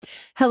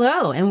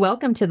Hello, and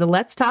welcome to the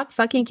Let's Talk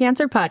Fucking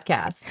Cancer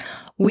podcast.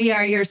 We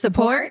are your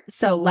support,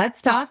 so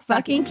let's talk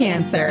fucking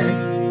cancer.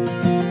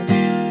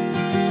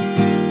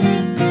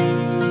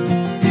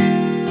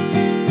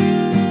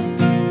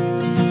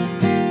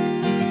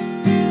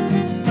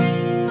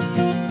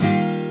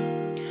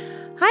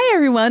 Hi,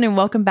 everyone, and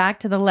welcome back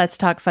to the Let's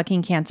Talk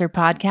Fucking Cancer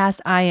podcast.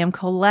 I am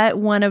Colette,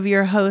 one of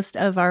your hosts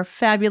of our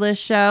fabulous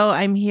show.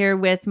 I'm here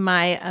with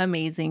my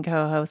amazing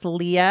co-host,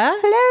 Leah.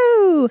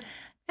 Hello.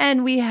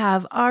 And we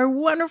have our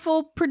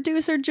wonderful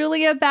producer,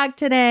 Julia, back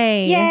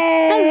today.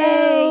 Yay.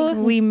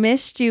 Hello. We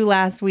missed you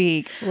last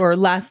week or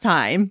last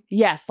time.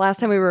 Yes,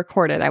 last time we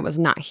recorded, I was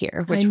not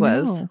here, which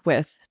was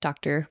with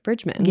Dr.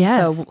 Bridgman.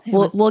 Yes. So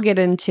we'll get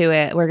into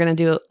it. We're going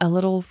to do a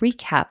little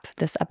recap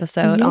this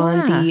episode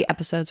on the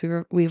episodes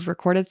we've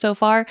recorded so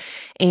far.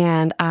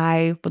 And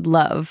I would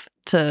love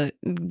to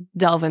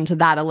delve into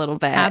that a little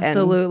bit.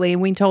 Absolutely.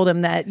 We told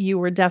him that you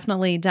were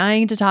definitely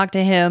dying to talk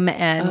to him,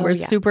 and we're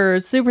super,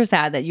 super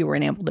sad that you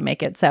weren't able to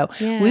make it. So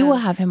we will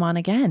have him on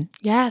again.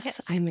 Yes,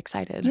 I'm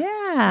excited.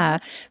 Yeah.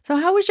 So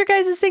how was your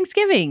guys'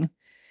 Thanksgiving?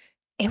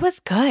 It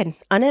was good.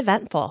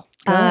 Uneventful.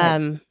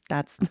 Good.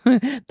 That's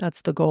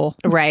the goal.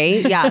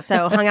 Right? Yeah.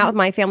 So hung out with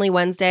my family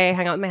Wednesday,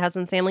 hung out with my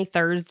husband's family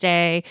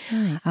Thursday.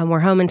 Nice. We're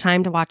home in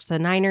time to watch the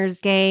Niners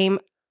game.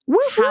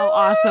 How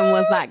awesome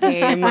was that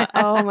game?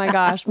 Oh my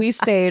gosh.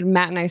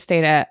 Matt and I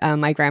stayed at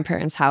my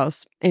grandparents'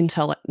 house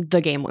until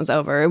the game was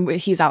over.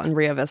 He's out in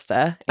Rio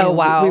Vista. Oh,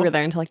 wow. We were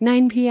there until like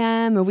 9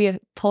 p.m. and we had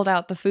pulled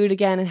out the food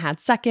again and had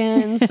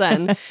seconds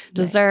and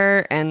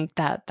dessert. And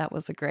that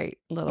was a great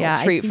little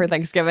treat for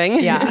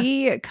Thanksgiving. Yeah.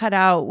 We cut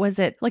out, was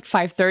it like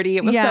 5:30?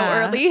 It was so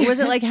early. Was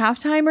it like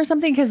halftime or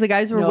something? Because the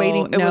guys were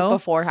waiting. It was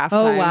before halftime.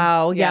 Oh,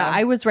 wow. Yeah.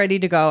 I was ready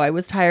to go. I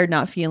was tired,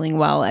 not feeling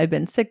well. I've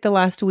been sick the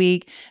last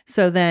week.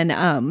 So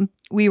then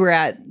we were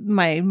at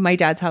my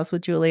dad's house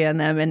with Julia and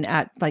them, and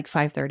at like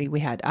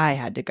 5:30 I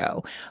had to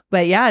go.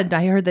 But yeah,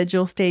 I heard that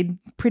Jill stayed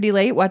pretty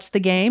late, watched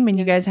the game, and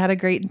you guys had a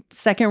great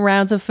second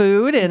rounds of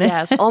food. And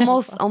yes,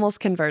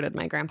 almost converted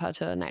my grandpa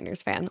to a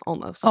Niners fan.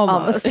 Almost.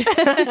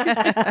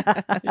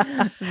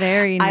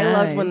 Very nice. I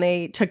loved when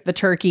they took the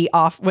turkey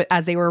off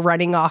as they were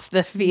running off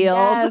the field.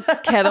 Yes,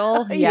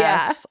 kettle.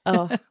 Yes.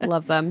 Oh,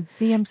 love them.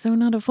 See, I'm so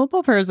not a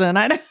football person.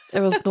 It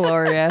was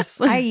glorious.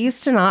 I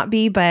used to not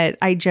be, but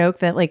I joke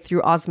that like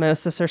through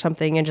osmosis or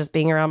something and just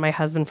being around my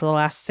husband for the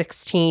last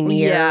 16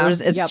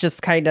 years, it's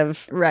just kind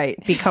of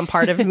become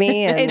part of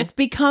me. And it's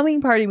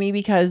becoming part of me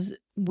because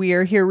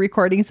we're here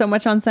recording so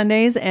much on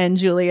Sundays, and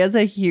Julia's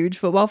a huge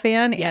football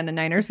fan and a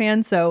Niners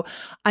fan. So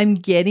I'm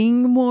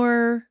getting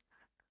more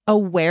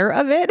aware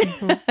of it.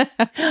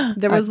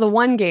 There was the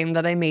one game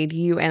that I made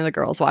you and the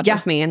girls watch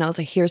with me, and I was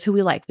like, here's who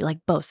we like. We like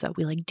Bosa,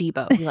 we like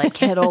Debo, we like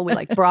Kittle, we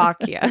like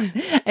Brock.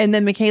 And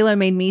then Michaela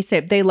made me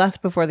stay. They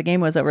left before the game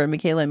was over, and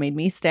Michaela made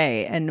me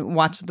stay and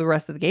watch the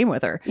rest of the game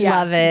with her.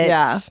 Love it.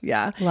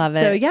 Yeah. Love it.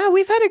 So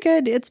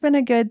it's been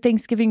a good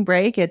Thanksgiving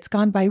break. It's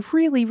gone by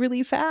really,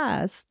 really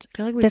fast. I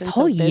feel like this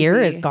whole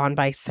year has gone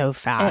by so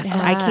fast.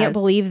 I can't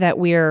believe that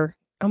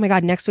oh my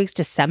God, next week's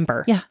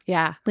December.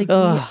 Yeah. Like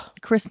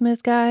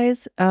Christmas,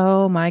 guys.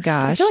 Oh my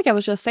gosh. I feel like I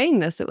was just saying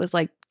this. It was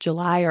like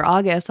July or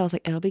August. I was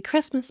like, it'll be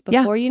Christmas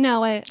before you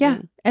know it.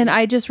 Yeah. And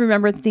I just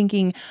remember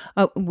thinking,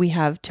 we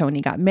have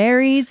Tony got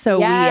married. So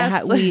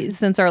we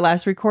since our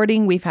last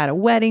recording, we've had a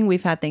wedding,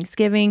 we've had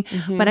Thanksgiving.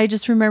 Mm-hmm. But I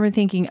just remember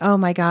thinking, oh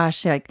my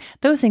gosh, like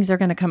those things are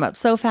going to come up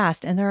so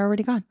fast and they're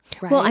already gone.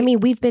 Right? Well, I mean,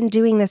 we've been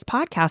doing this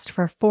podcast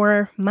for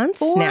 4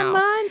 months now. 4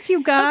 months,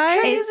 you guys. That's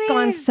crazy.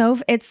 It's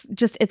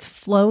gone it's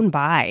flown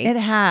by. It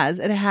has.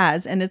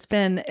 And it's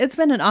been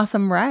an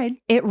awesome ride.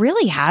 It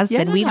really has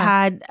been. We've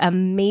had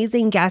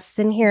amazing guests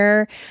in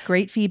here.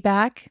 Great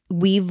feedback.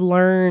 We've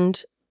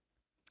learned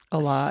a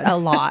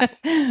lot.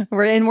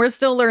 We're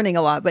still learning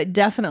a lot, but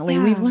definitely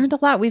we've learned a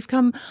lot. We've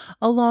come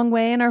a long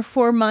way in our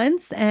 4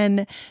 months.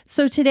 And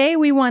so today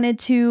we wanted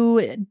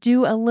to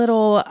do a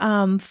little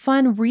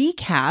fun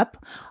recap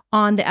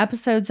on the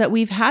episodes that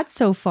we've had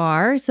so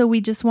far. So we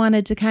just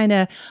wanted to kind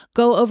of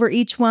go over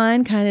each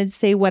one, kind of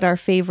say what our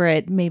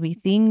favorite maybe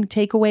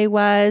takeaway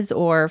was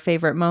or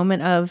favorite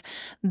moment of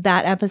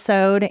that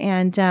episode.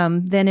 And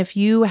then if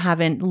you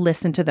haven't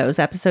listened to those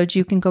episodes,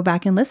 you can go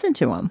back and listen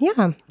to them.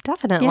 Yeah,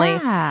 definitely.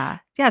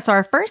 Yeah, so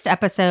our first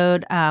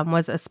episode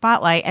was a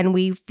spotlight, and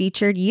we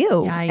featured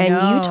you. Yeah,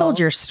 and you told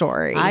your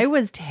story. I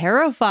was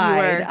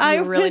terrified.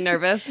 You were really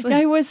nervous.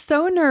 I was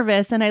so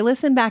nervous, and I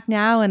listen back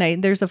now,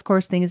 and there's of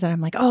course things that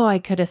I'm like, oh, I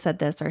could have said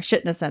this or I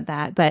shouldn't have said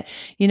that, but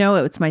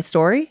it's my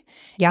story.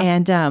 Yeah,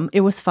 and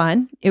it was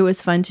fun. It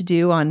was fun to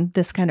do on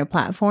this kind of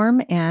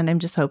platform, and I'm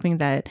just hoping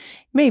that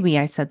maybe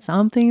I said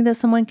something that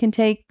someone can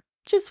take.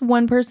 Just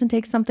one person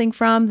takes something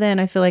from. Then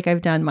I feel like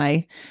I've done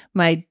my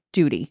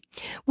duty.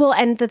 Well,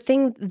 and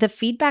the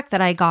feedback that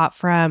I got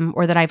from,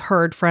 or that I've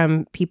heard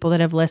from people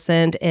that have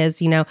listened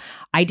is,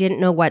 I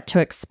didn't know what to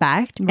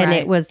expect, and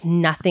it was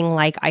nothing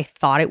like I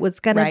thought it was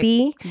going to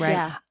be.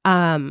 Right.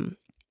 Yeah.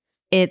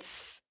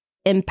 It's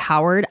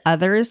empowered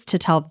others to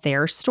tell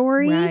their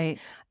story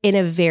in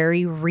a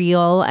very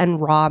real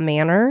and raw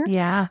manner.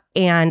 Yeah.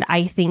 And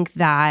I think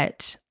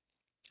that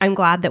I'm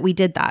glad that we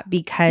did that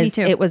because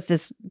it was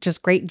this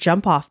just great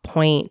jump off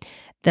point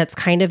that's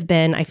kind of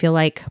been, I feel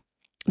like,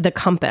 the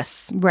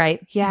compass. Right.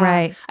 Yeah.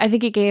 Right. I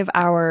think it gave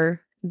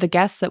the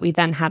guests that we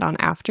then had on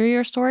after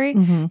your story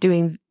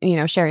doing,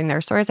 sharing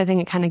their stories. I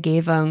think it kind of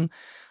gave them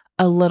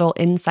a little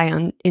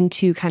insight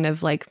into kind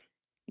of like,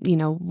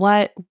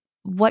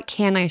 what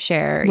can I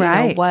share?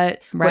 Right. What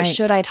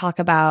should I talk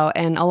about?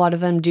 And a lot of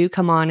them do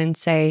come on and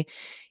say,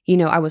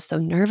 I was so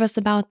nervous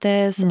about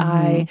this.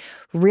 I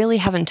really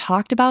haven't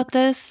talked about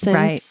this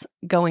since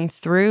going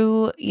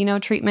through,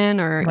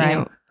 treatment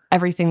or,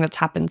 everything that's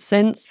happened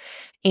since.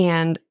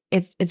 And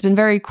it's been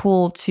very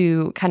cool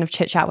to kind of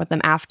chit chat with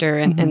them after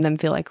and them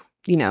feel like,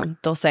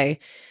 they'll say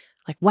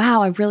like,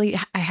 wow,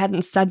 I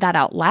hadn't said that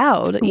out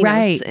loud,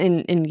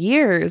 in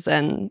years.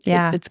 And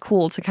it's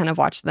cool to kind of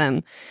watch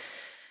them,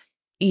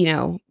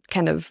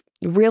 kind of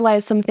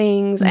realize some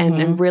things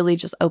and really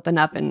just open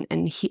up and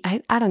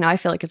I don't know, I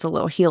feel like it's a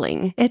little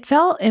healing. It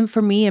felt, and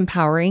for me,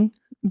 empowering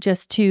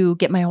just to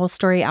get my whole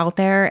story out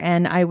there.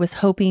 And I was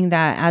hoping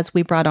that as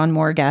we brought on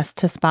more guests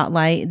to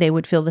spotlight, they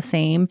would feel the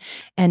same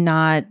and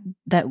not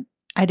that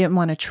I didn't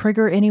want to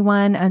trigger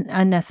anyone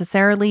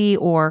unnecessarily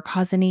or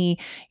cause any,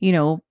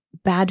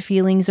 bad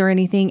feelings or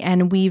anything.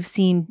 And we've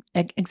seen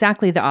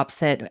exactly the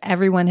opposite.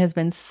 Everyone has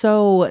been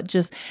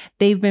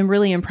they've been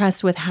really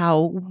impressed with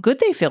how good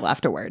they feel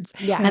afterwards.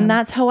 Yeah. And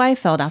that's how I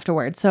felt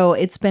afterwards. So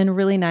it's been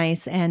really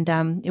nice. And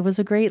it was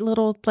a great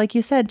little, like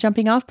you said,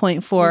 jumping off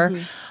point for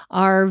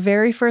our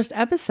very first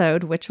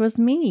episode, which was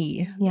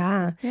me.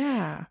 Yeah.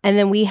 Yeah. And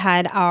then we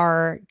had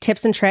our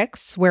tips and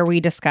tricks where we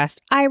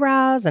discussed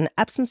eyebrows and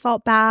Epsom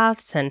salt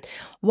baths and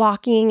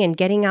walking and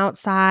getting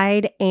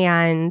outside.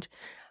 And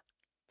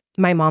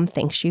my mom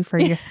thanks you for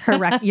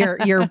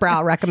your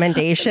brow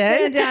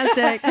recommendation.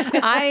 Fantastic.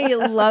 I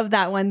love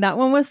that one. That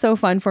one was so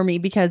fun for me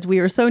because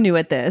we were so new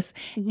at this.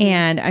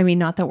 And I mean,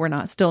 not that we're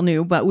not still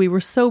new, but we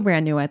were so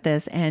brand new at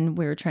this and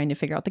we were trying to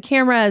figure out the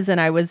cameras and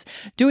I was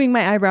doing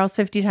my eyebrows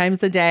 50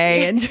 times a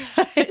day and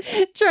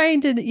trying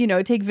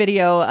to, take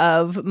video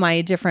of my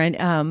different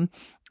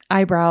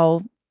eyebrow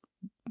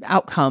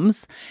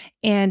outcomes.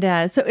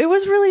 And so it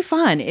was really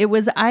fun.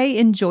 I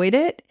enjoyed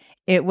it.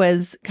 It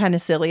was kind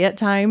of silly at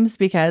times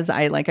because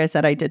like I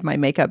said, I did my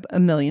makeup a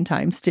million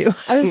times too.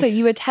 I would say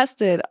you had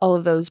tested all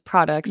of those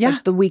products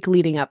like the week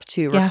leading up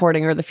to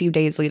recording or the few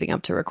days leading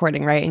up to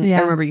recording, right? And I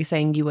remember you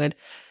saying you would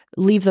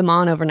leave them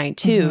on overnight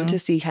too to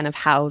see kind of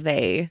how if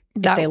they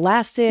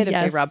lasted,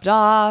 if they rubbed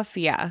off.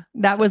 Yeah.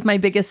 That was my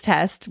biggest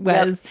test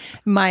was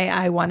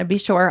I want to be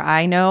sure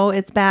I know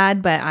it's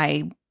bad, but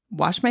I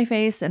wash my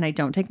face and I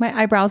don't take my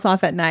eyebrows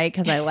off at night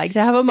because I like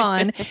to have them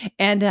on.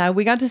 And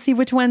we got to see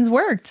which ones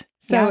worked.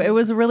 So it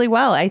was really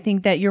well. I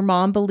think that your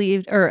mom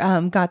believed or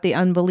got the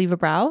Unbelievable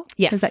Brow.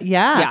 Yes.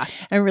 Yeah.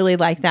 I really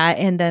like that.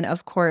 And then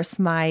of course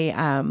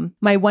my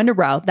my Wonder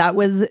Brow, that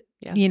was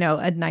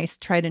a nice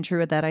tried and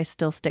true that I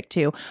still stick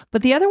to.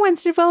 But the other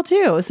ones did well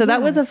too. So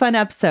that was a fun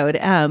episode.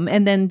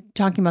 And then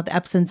talking about the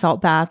Epsom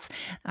salt baths,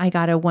 I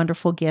got a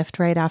wonderful gift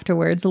right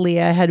afterwards.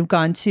 Leah had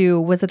gone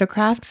to, was it a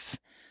craft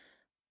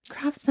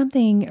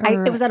something?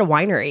 It was at a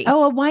winery.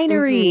 Oh, a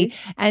winery.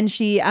 And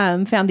she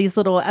found these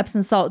little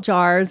Epsom salt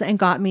jars and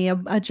got me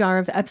a jar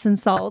of Epsom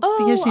salts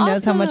because she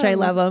knows how much I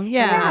love them.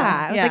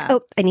 Yeah. I was like,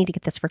 oh, I need to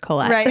get this for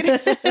Colette. Right.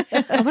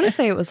 I want to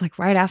say it was like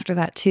right after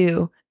that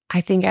too.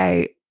 I think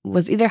I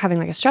was either having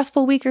like a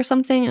stressful week or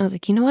something. I was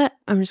like, you know what?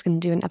 I'm just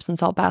going to do an Epsom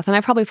salt bath. And I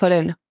probably put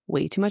in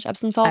way too much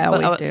Epsom salt. I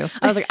always do.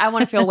 I was like, I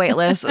want to feel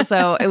weightless.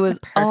 So it was,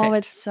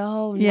 it's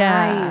so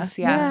nice.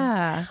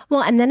 Yeah.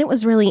 Well, and then it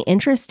was really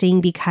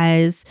interesting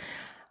because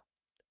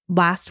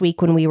last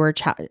week when we were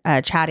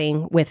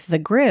chatting with the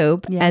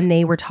group and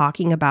they were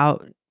talking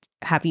about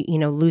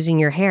losing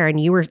your hair and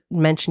you were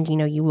mentioned,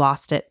 you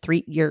lost it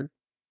your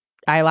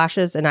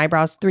eyelashes and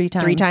eyebrows three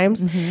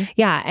times.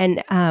 Yeah.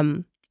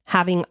 And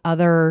having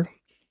other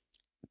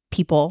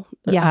people,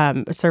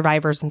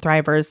 survivors and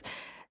thrivors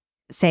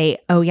say,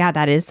 oh yeah,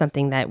 that is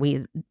something that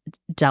we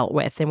dealt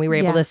with. And we were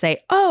able to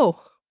say,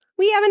 oh,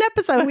 we have an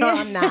episode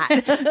on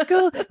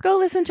that. Go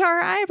listen to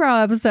our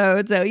eyebrow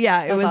episode. So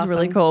yeah, it was awesome.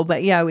 really cool.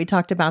 But yeah, we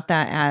talked about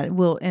that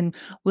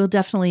we'll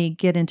definitely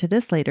get into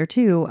this later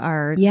too.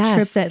 Our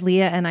trip that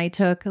Leah and I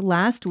took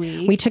last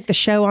week. We took the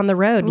show on the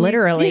road,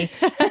 literally.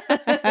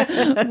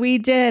 We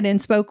did and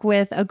spoke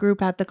with a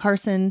group at the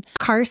Carson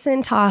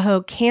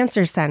Tahoe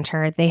Cancer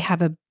Center. They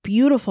have a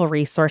beautiful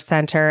resource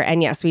center.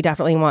 And yes, we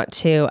definitely want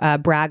to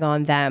brag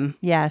on them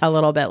a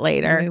little bit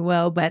later. We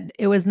will, but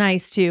it was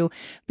nice to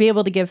be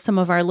able to give some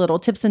of our little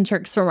tips and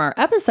tricks from our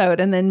episode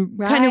and then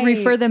kind of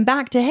refer them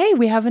back to, hey,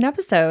 we have an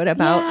episode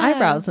about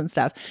eyebrows and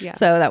stuff. Yeah.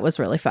 So that was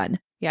really fun.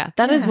 Yeah,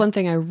 that is one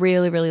thing I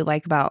really, really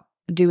like about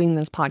doing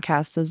this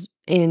podcast is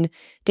in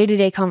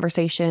day-to-day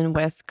conversation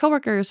with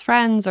coworkers,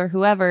 friends, or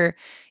whoever,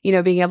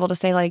 being able to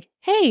say like,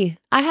 hey,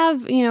 I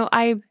have,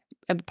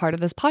 a part of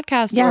this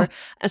podcast. Or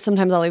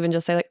sometimes I'll even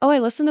just say like, oh, I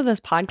listened to this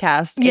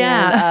podcast.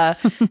 Yeah.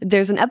 And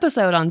there's an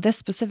episode on this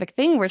specific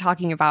thing we're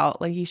talking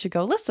about. Like, you should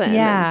go listen.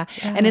 Yeah.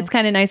 And it's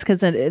kind of nice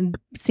because it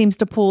seems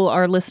to pull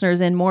our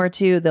listeners in more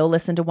too. They'll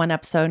listen to one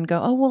episode and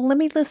go, oh, well, let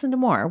me listen to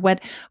more.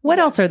 What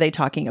else are they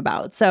talking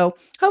about? So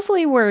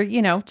hopefully we're,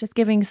 just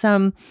giving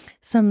some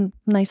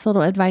nice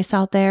little advice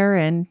out there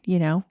and,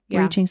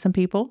 reaching some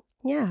people.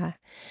 Yeah.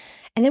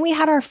 And then we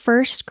had our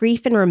first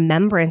Grief and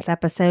Remembrance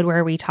episode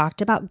where we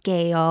talked about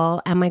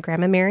Gail and my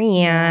grandma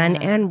Marianne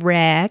and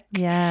Rick.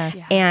 Yes.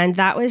 Yeah. And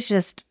that was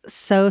just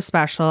so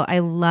special. I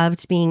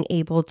loved being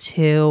able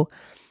to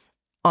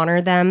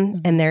honor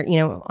them and their,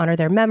 honor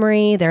their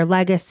memory, their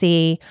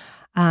legacy,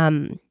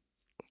 and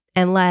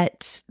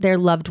let their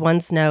loved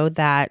ones know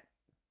that,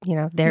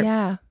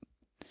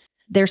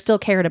 they're still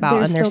cared about.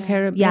 They're still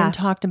cared and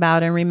talked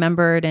about and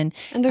remembered. And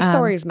their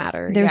stories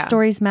matter. Their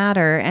stories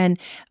matter. And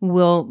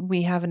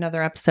we have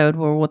another episode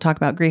where we'll talk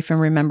about grief and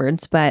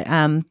remembrance. But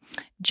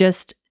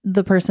just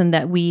the person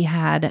that we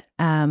had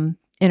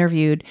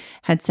interviewed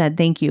had said,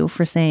 thank you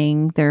for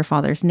saying their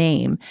father's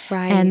name.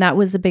 Right. And that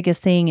was the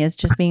biggest thing, is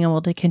just being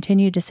able to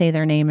continue to say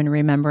their name in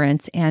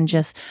remembrance and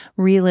just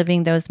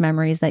reliving those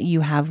memories that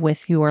you have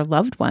with your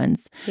loved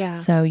ones. Yeah.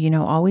 So,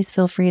 always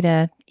feel free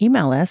to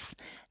email us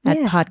at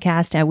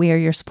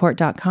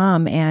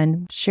podcast@weareyoursupport.com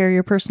and share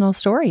your personal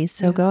stories.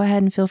 So go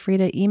ahead and feel free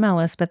to email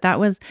us. But that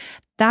was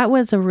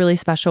a really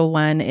special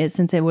one,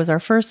 since it was our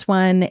first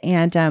one.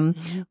 And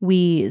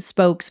we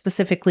spoke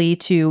specifically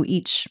to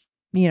each,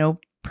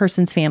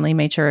 person's family,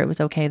 made sure it was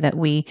okay that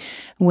we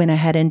went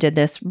ahead and did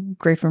this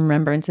grief and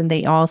remembrance, and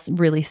they all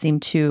really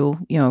seemed to,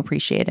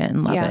 appreciate it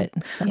and love it.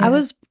 So. I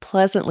was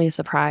pleasantly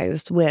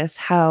surprised with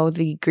how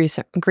the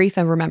grief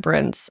and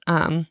remembrance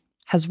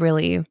has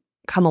really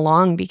come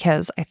along,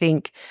 because I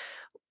think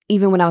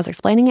even when I was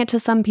explaining it to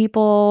some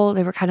people,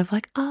 they were kind of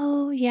like,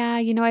 oh yeah,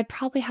 I'd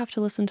probably have to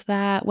listen to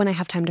that when I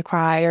have time to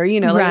cry, or,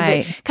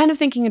 right. like kind of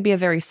thinking it'd be a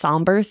very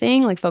somber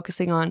thing, like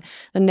focusing on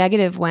the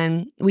negative,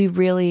 when we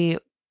really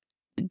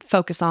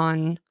focus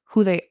on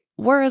who they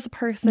were as a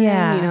person.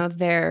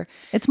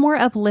 It's more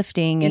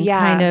uplifting and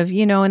kind of,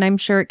 and I'm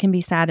sure it can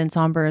be sad and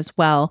somber as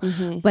well,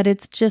 but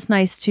it's just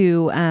nice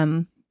to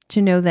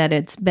know that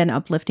it's been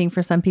uplifting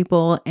for some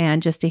people,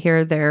 and just to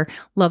hear their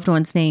loved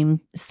one's name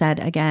said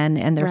again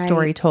and their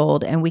story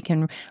told, and we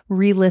can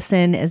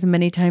re-listen as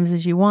many times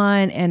as you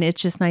want. And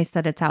it's just nice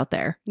that it's out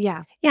there.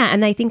 Yeah. Yeah.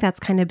 And I think that's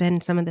kind of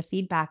been some of the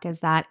feedback, is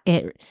that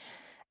it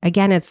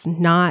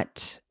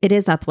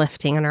is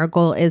uplifting, and our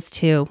goal is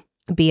to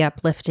be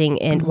uplifting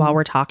while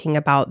we're talking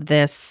about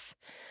this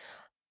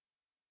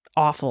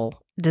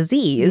awful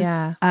disease.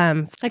 Yeah.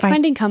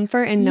 Finding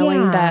comfort in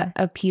knowing that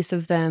a piece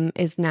of them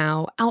is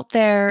now out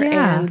there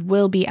and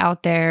will be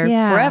out there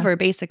forever,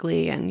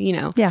 basically. And,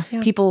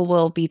 people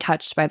will be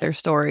touched by their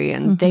story,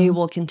 and they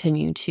will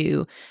continue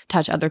to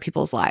touch other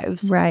people's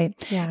lives. Right.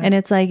 Yeah. And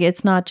it's like,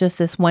 it's not just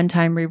this one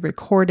time we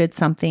recorded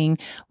something,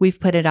 we've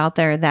put it out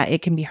there that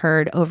it can be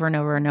heard over and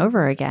over and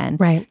over again.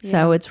 Right.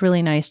 So it's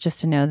really nice just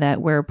to know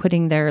that we're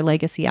putting their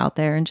legacy out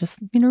there and just,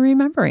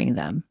 remembering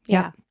them.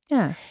 Yeah.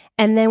 Yeah.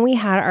 And then we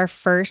had our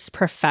first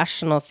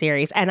professional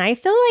series. And I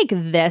feel like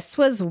this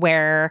was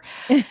where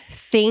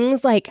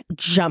things like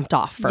jumped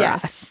off for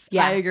us.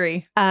 Yeah, I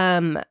agree.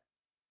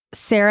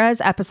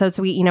 Sarah's episode.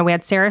 So we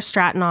had Sarah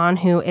Stratton on,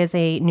 who is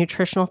a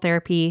nutritional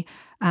therapy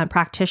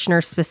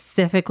practitioner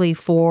specifically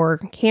for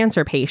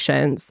cancer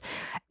patients.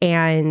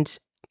 And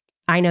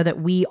I know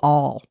that we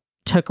all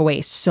took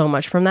away so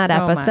much from that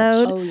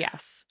episode. Oh,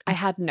 yes. I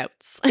had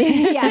notes.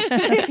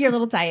 Yes. Your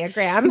little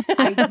diagram.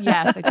 I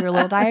drew a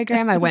little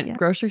diagram. I went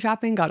grocery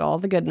shopping, got all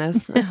the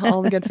goodness,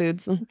 all the good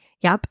foods.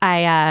 Yep.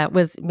 I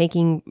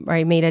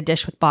made a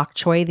dish with bok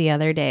choy the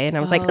other day, and I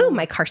was like, oh,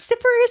 my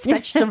carciferous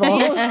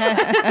vegetables.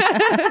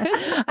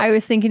 I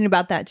was thinking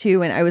about that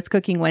too. And I was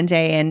cooking one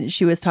day, and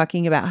she was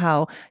talking about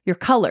how your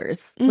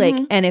colors,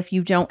 and if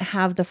you don't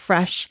have the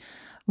fresh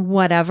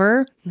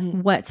whatever,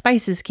 what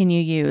spices can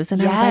you use?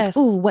 And I was like,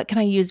 oh, what can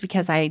I use?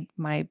 Because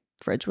my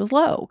fridge was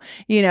low,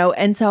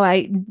 and so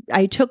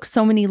I took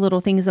so many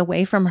little things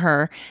away from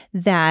her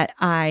that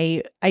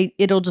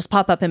it'll just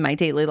pop up in my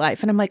daily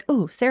life, and I'm like,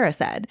 oh, Sarah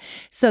said.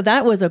 So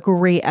that was a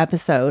great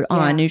episode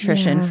on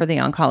nutrition for the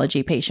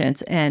oncology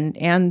patients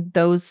and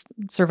those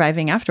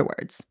surviving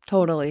afterwards.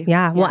 Totally.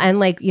 Yeah. Well, and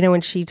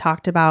when she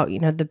talked about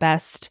the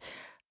best,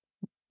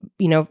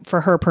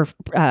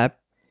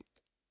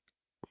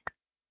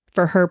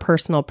 for her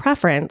personal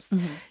preference,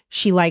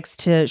 she likes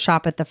to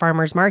shop at the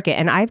farmer's market,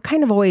 and I've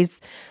kind of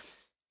always.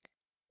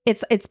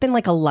 It's been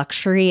like a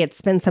luxury. It's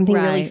been something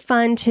really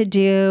fun to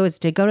do, is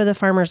to go to the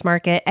farmer's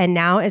market. And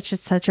now it's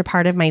just such a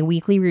part of my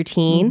weekly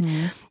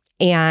routine.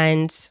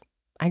 And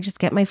I just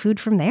get my food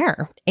from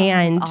there.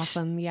 And that's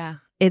awesome. Yeah.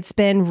 It's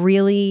been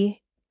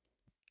really,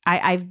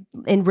 I've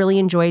really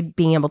enjoyed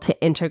being able to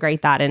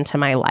integrate that into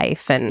my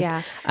life. And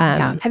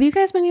have you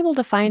guys been able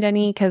to find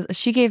any, because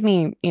she gave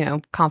me,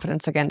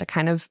 confidence again to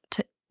kind of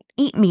to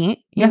eat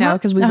meat,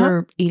 because we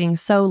were eating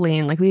so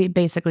lean. Like we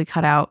basically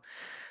cut out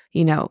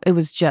it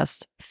was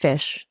just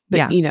fish.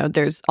 But,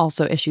 there's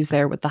also issues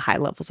there with the high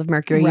levels of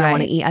mercury. You don't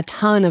want to eat a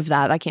ton of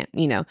that. I can't,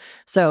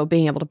 so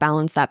being able to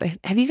balance that. But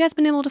have you guys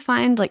been able to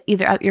find like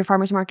either at your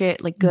farmer's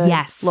market, like good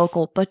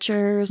local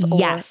butchers?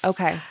 Yes.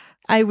 Okay.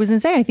 I was going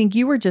to say, I think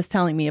you were just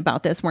telling me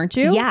about this, weren't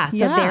you? Yeah. So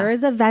there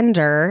is a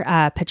vendor,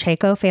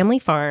 Pacheco Family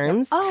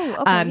Farms. Oh,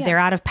 okay. They're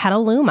out of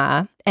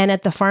Petaluma. And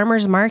at the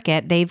farmer's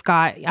market, they've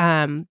got,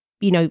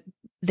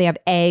 they have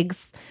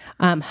eggs,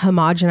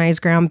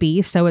 homogenized ground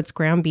beef. So it's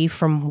ground beef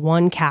from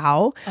one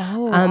cow.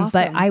 Oh, awesome.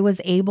 But I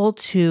was able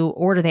to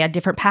order, they had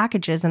different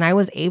packages, and I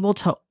was able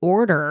to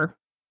order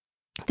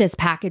this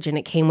package, and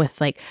it came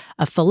with like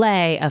a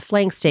filet, a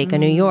flank steak, a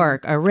New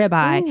York, a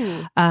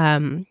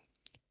ribeye,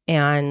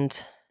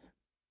 and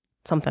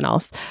something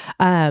else.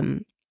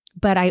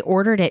 But I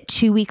ordered it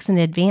 2 weeks in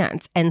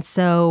advance. And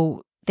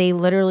so they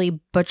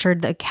literally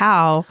butchered the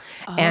cow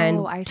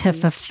to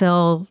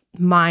fulfill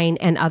mine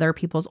and other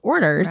people's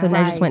orders. Right. And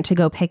I just went to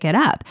go pick it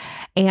up.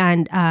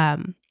 And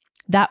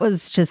that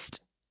was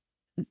just,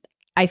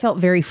 I felt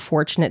very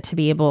fortunate to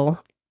be able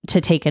to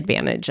take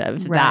advantage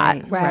of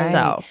that. Right.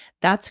 So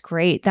that's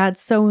great.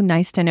 That's so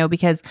nice to know,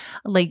 because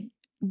like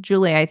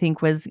Julie, I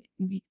think, was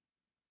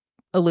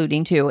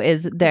alluding to,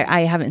 is that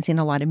I haven't seen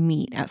a lot of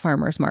meat at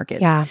farmers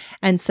markets. Yeah.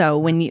 And so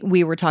when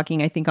we were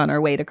talking, I think on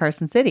our way to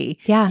Carson City,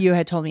 you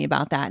had told me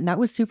about that, and that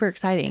was super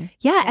exciting.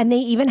 Yeah. And they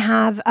even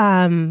have,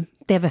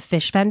 they have a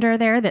fish vendor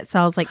there that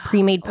sells like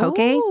pre-made poke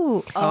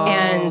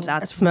and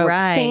that's smoked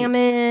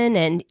salmon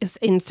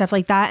and stuff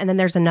like that. And then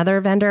there's another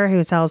vendor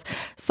who sells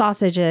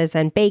sausages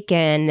and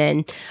bacon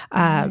and,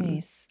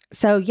 nice.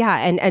 So yeah,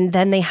 and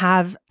then they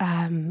have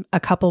a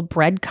couple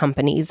bread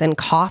companies and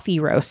coffee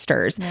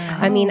roasters. Yeah.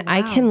 I mean,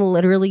 I can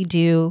literally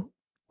do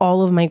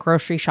all of my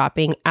grocery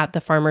shopping at the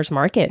farmer's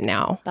market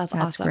now. That's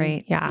awesome.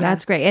 Great. Yeah.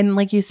 That's great. And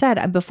like you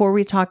said, before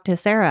we talked to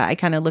Sarah, I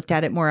kind of looked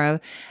at it more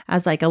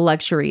as like a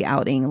luxury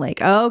outing.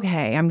 Like,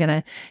 okay, I'm going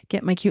to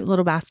get my cute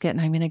little basket and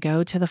I'm going to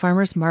go to the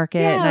farmer's market.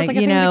 Yeah, and it's like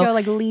a thing to go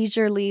like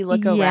leisurely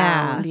look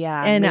around.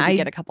 Yeah. And maybe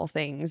get a couple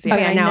things. Yeah.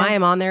 Okay, now I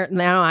am on there.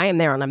 Now I am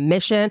there on a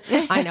mission.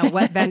 I know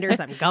what vendors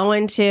I'm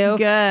going to.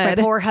 Good. My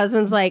poor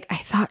husband's like, I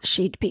thought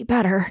she'd be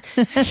better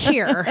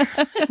here.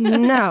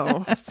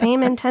 No,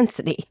 same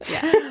intensity.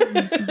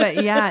 Yeah.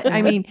 But yeah,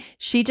 I mean,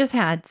 she just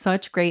had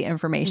such great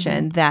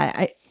information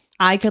that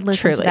I could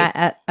listen to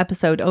that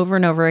episode over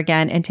and over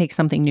again and take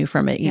something new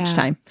from it each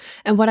time.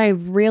 And what I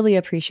really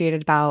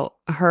appreciated about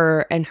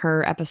her and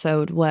her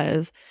episode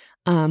was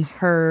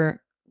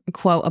her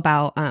quote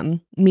about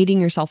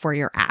meeting yourself where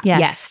you're at.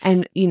 Yes.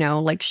 And,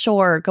 like,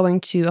 sure, going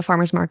to a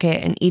farmer's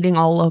market and eating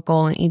all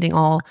local and eating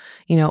all,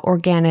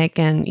 organic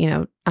and,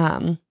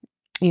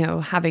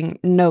 having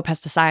no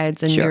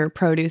pesticides in your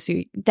produce,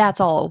 that's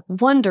all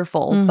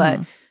wonderful, but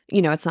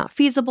it's not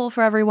feasible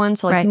for everyone.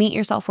 So like meet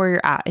yourself where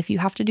you're at. If you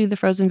have to do the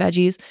frozen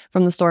veggies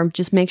from the store,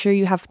 just make sure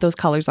you have those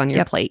colors on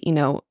your plate,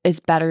 is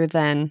better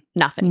than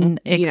nothing.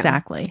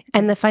 Exactly.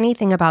 And the funny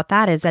thing about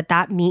that is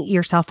that meet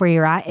yourself where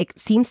you're at, it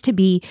seems to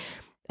be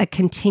a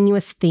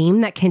continuous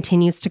theme that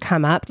continues to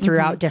come up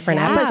throughout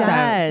different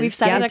episodes. We've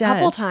said it a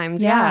couple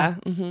times. Yeah.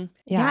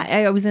 Yeah.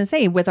 I was going to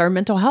say, with our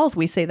mental health,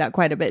 we say that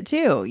quite a bit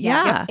too.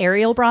 Yeah.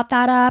 Ariel brought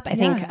that up. I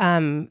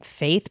think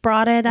Faith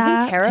brought it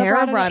up.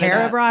 Tara brought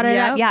it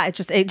up. Yeah.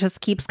 It just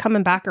keeps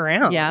coming back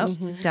around. Yeah,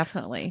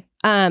 definitely.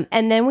 And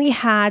then we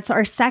had, so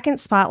our second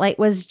spotlight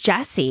was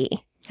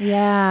Jessie.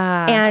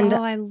 Yeah. And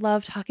I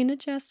love talking to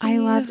Jessie.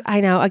 I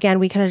know. Again,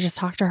 we could have just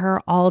talked to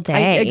her all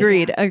day.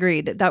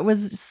 Agreed. That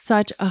was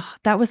such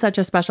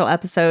a special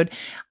episode.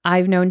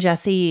 I've known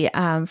Jessie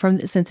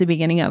since the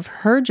beginning of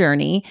her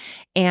journey,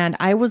 and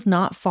I was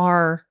not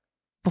far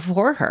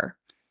before her.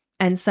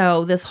 And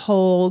so this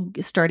whole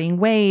starting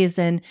ways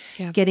and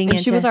getting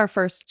into... She was our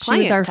first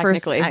client,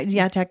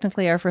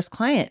 technically our first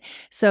client.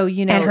 So,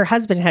 And her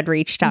husband had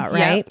reached out,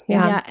 right?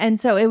 Yeah. And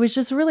so it was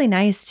just really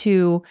nice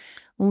to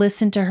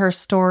listen to her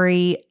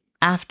story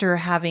after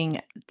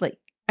having, like,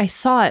 I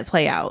saw it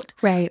play out.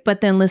 Right. But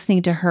then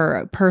listening to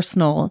her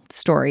personal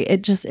story,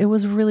 it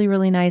was really,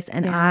 really nice.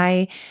 And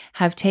I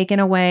have taken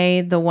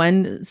away the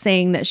one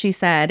saying that she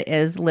said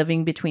is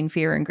living between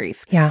fear and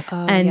grief. Yeah.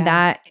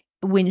 That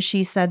when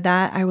she said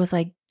that, I was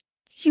like,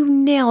 you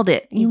nailed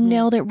it. You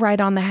nailed it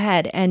right on the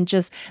head. And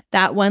just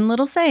that one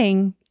little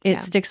saying, it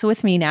sticks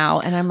with me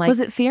now. And I'm like, was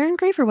it fear and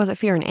grief or was it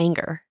fear and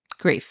anger?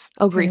 Grief.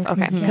 Oh, grief.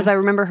 Okay. Because I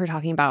remember her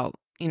talking about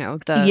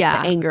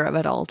the anger of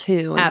it all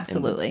too.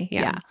 Absolutely.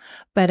 Yeah.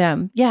 But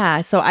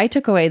so I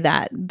took away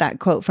that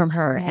quote from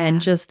her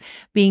and just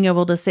being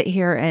able to sit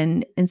here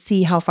and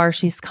see how far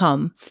she's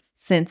come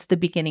since the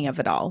beginning of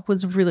it all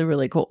was really,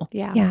 really cool.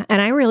 Yeah. Yeah. And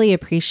I really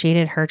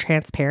appreciated her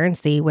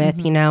transparency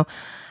with,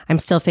 I'm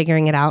still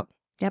figuring it out.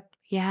 Yep.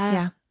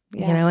 Yeah.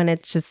 And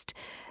it's just,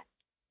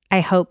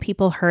 I hope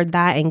people heard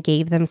that and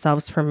gave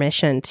themselves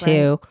permission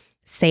to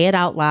say it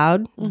out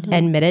loud,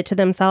 admit it to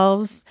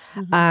themselves.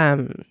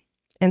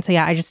 And so,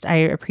 I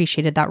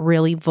appreciated that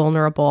really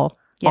vulnerable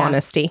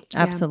honesty.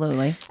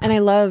 Absolutely. And I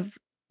love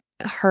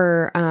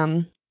her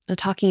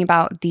talking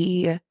about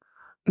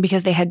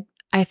because they had,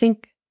 I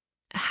think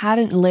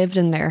hadn't lived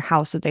in their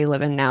house that they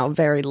live in now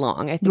very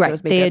long. I think it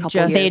was maybe a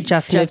couple years. They had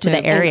just moved to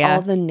the area. And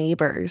all the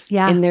neighbors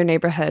in their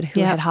neighborhood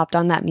who had hopped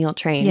on that meal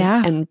train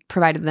and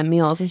provided them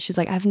meals. And she's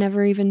like, I've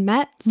never even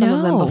met some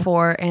of them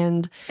before.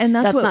 And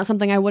that's not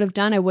something I would have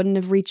done. I wouldn't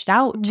have reached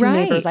out to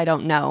neighbors I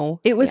don't know.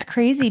 It was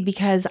crazy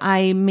because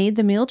I made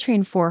the meal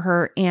train for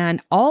her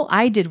and all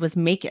I did was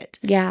make it.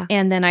 Yeah.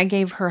 And then I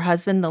gave her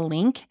husband the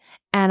link.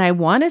 And I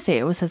want to say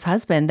it was his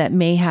husband that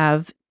may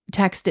have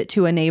text it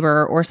to a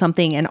neighbor or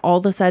something, and all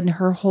of a sudden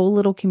her whole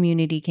little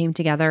community came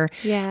together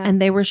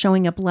and they were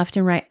showing up left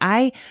and right.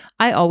 I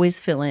always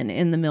fill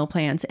in the meal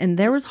plans, and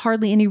there was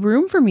hardly any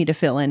room for me to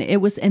fill in.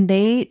 And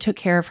they took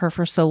care of her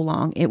for so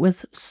long. It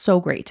was so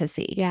great to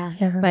see.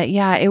 But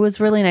it was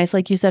really nice.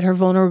 Like you said, her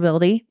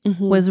vulnerability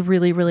was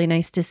really, really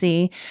nice to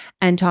see,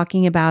 and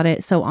talking about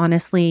it so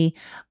honestly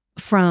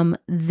from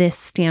this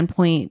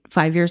standpoint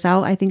 5 years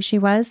out, I think she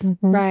was.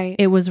 Right.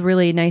 It was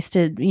really nice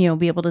to,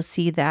 be able to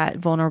see that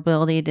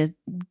vulnerability, to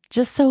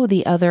just so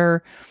the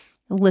other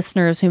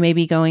listeners who may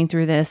be going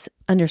through this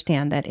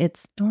understand that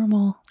it's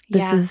normal.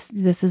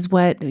 This is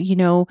what,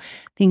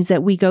 things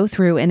that we go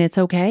through, and it's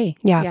okay.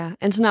 Yeah.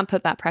 And to not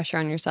put that pressure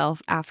on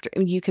yourself after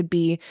you could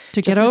be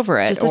to get over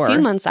it. Just a few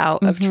months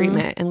out of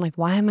treatment and like,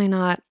 why am I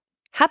not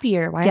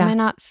happier? Why am I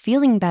not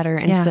feeling better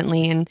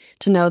instantly? And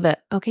to know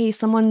that, okay,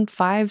 someone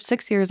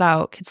 5-6 years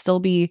out could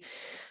still be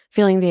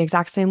feeling the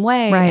exact same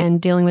way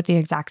and dealing with the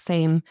exact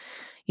same,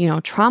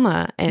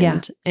 trauma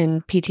and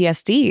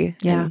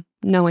PTSD. And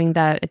knowing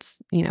that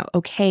it's,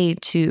 okay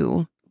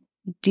to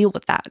deal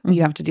with that.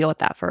 You have to deal with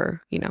that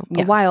for,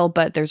 a while,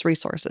 but there's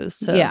resources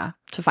to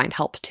find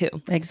help too.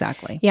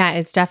 Exactly. Yeah,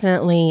 it's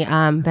definitely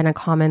been a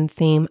common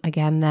theme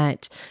again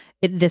that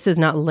this is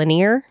not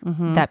linear,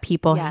 that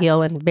people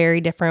heal in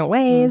very different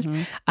ways.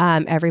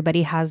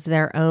 Everybody has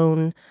their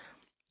own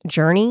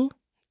journey.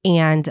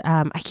 And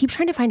I keep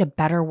trying to find a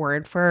better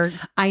word for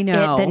it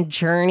than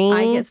journey.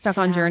 I get stuck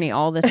on journey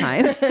all the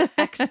time.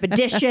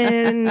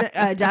 Expedition,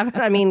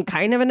 definitely. I mean,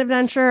 kind of an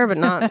adventure, but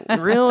not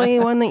really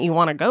one that you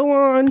want to go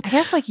on. I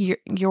guess like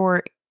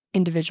your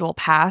individual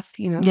path,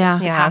 the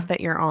path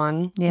that you're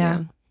on.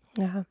 Yeah.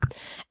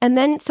 And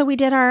then, so we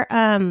did our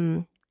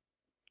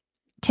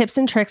tips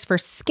and tricks for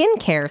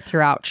skincare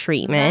throughout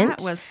treatment.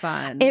 That was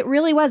fun. It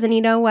really was. And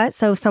you know what?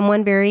 So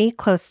someone very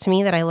close to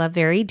me that I love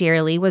very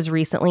dearly was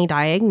recently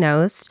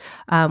diagnosed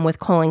with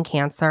colon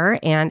cancer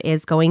and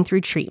is going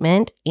through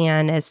treatment.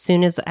 And as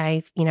soon as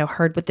I,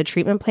 heard what the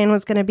treatment plan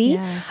was going to be,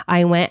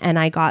 I went and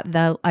I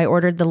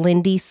ordered the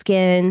Lindy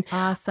Skin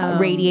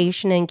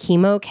radiation and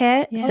chemo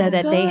kit so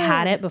that they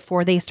had it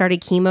before they started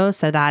chemo,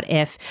 so that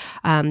if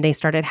they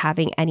started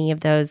having any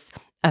of those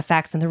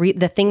effects. And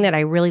the thing that I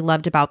really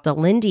loved about the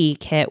Lindy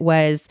kit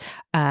was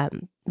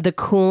the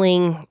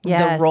cooling,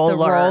 the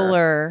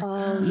roller.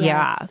 Oh,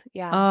 yes.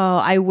 Yeah. Oh,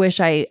 I wish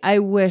I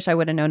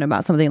would have known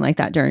about something like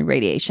that during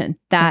radiation.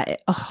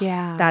 That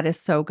is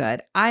so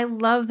good. I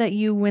love that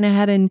you went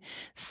ahead and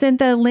sent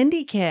the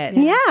Lindy kit.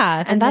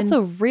 Yeah. And that's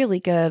a really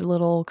good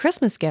little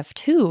Christmas gift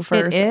too for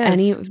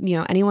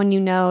anyone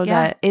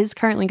that is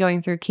currently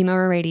going through chemo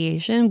or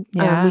radiation.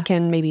 We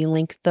can maybe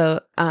link those.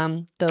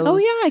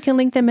 I can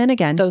link them in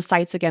again. Those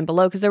sites again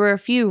below, because there were a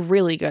few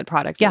really good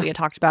products that we had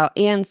talked about,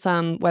 and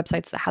some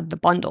websites that had the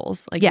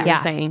bundles, like you were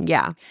saying.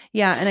 Yeah.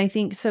 And I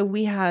think so.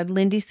 We had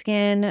Lindy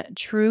Skin,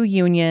 True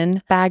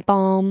Union, Bag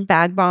Balm,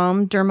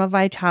 Derma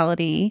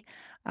Vitality.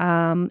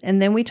 And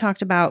then we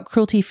talked about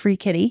Cruelty Free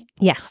Kitty.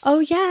 Yes. Oh,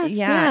 yes.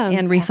 Yeah.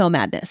 And Refill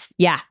Madness.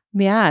 Yeah.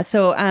 Yeah.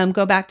 So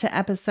go back to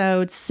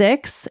episode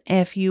 6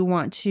 if you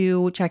want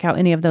to check out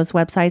any of those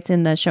websites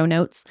in the show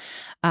notes.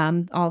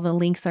 All the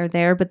links are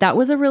there. But that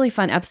was a really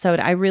fun episode.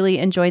 I really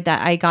enjoyed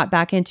that. I got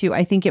back into,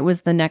 I think it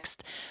was the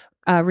next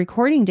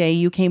recording day,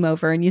 you came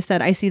over and you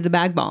said, I see the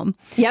bag balm.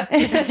 Yep.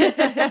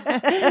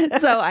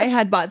 So I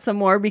had bought some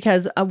more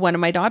because one of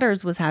my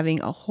daughters was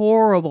having a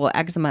horrible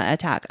eczema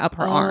attack up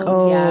her arms.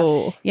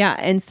 Oh, yes. Yeah.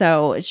 And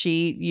so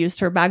she used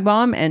her bag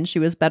balm and she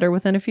was better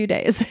within a few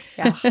days.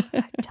 I'm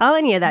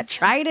telling you, that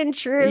tried and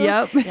true.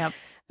 Yep.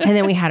 And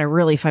then we had a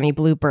really funny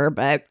blooper,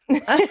 but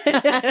did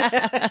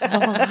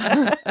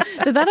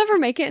that ever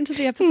make it into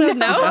the episode?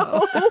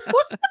 No.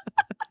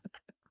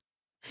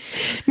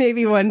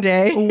 Maybe one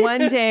day.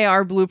 One day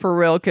our blooper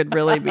reel could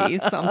really be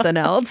something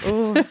else.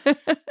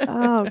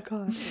 Oh,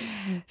 God.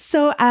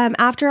 So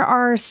after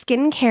our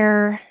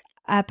skincare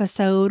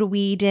episode,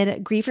 we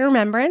did Grief and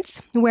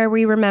Remembrance, where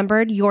we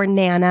remembered your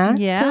Nana,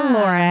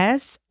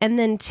 Dolores, and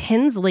then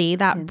Tinsley,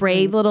 that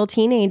brave little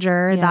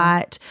teenager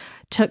that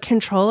took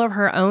control of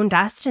her own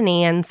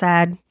destiny and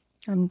said,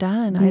 I'm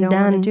done. I don't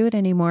want to do it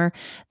anymore.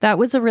 That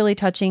was a really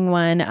touching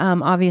one.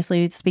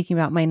 Obviously, speaking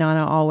about my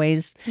Nana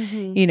always,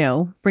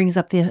 brings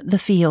up the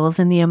feels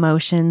and the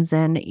emotions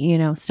and,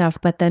 stuff.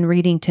 But then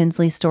reading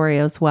Tinsley's story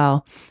as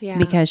well,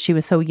 because she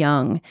was so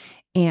young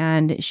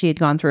and she had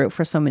gone through it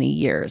for so many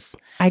years.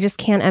 I just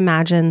can't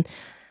imagine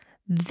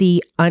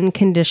the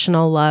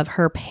unconditional love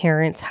her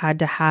parents had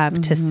to have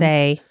to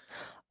say,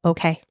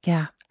 okay.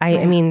 Yeah.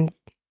 I mean,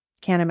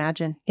 can't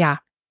imagine. Yeah.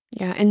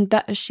 Yeah. And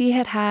that she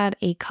had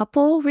a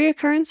couple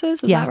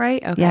reoccurrences. Is that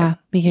right? Okay. Yeah.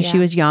 Because she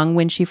was young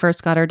when she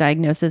first got her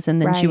diagnosis,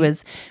 and then she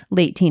was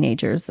late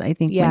teenagers, I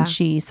think, when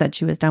she said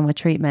she was done with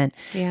treatment.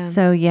 Yeah.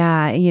 So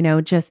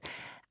just,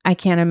 I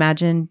can't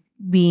imagine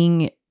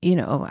being,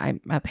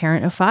 I'm a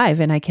parent of 5,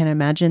 and I can't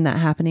imagine that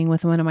happening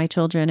with one of my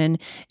children,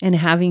 and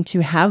having to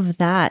have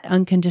that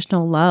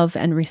unconditional love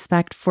and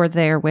respect for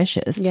their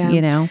wishes,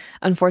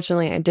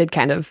 Unfortunately, I did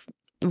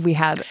we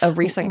had a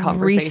recent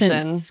conversation.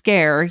 Recent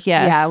scare, yes.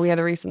 Yeah, we had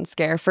a recent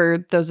scare.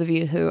 For those of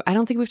you who, I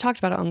don't think we've talked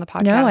about it on the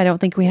podcast. No, I don't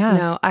think we have.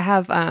 No, I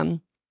have,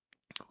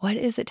 what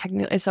is it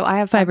technically? So I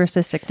have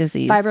fibrocystic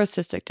disease.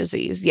 Fibrocystic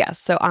disease, yes.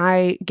 So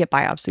I get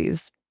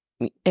biopsies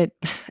at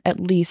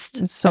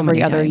least so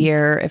every other times.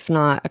 year, if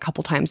not a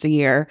couple times a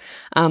year.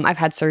 I've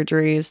had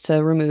surgeries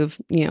to remove,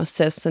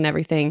 cysts and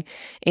everything.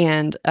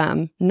 And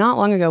not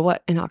long ago,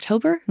 in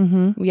October?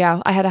 Mm-hmm.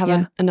 Yeah, I had to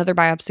have another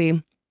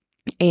biopsy.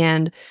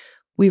 And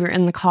we were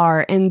in the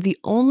car. And the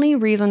only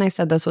reason I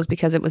said this was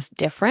because it was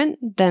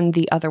different than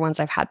the other ones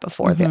I've had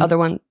before. Mm-hmm. The other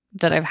one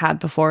that I've had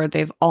before,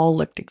 they've all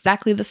looked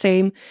exactly the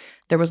same.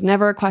 There was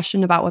never a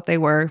question about what they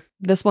were.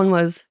 This one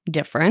was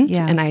different,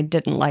 and I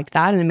didn't like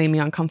that, and it made me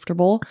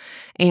uncomfortable.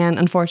 And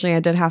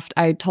unfortunately,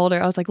 I told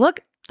her, I was like,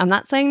 look, I'm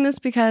not saying this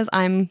because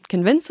I'm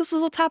convinced this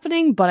is what's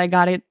happening, but I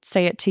got to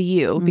say it to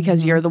you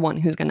because you're the one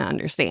who's going to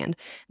understand.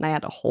 And I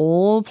had a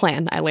whole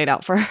plan I laid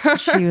out for her.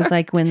 She was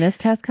like, when this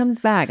test comes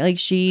back, like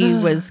she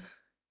was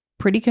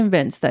pretty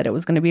convinced that it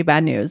was going to be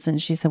bad news.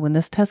 And she said, when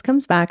this test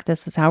comes back,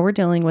 this is how we're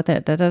dealing with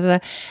it. Da, da, da.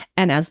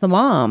 And as the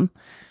mom,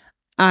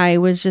 I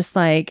was just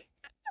like,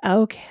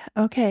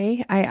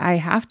 okay. I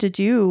have to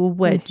do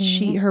what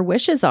her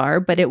wishes are,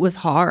 but it was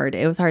hard.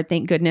 It was hard.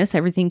 Thank goodness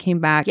everything came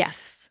back.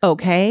 Yes.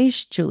 Okay.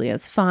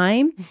 Julia's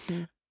fine.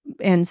 Mm-hmm.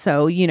 And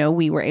so,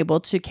 we were able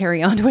to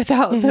carry on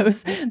without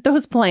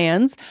those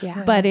plans.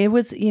 Yeah. But it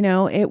was,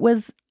 it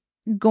was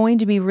going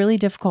to be really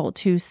difficult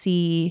to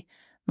see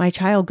my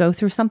child go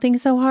through something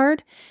so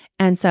hard.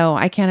 And so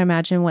I can't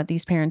imagine what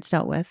these parents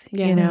dealt with,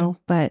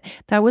 but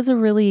that was a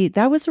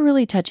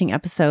really touching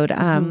episode.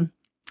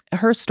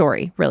 Her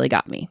story really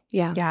got me.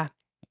 Yeah.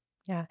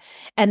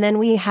 And then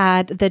we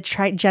had the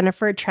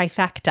Jennifer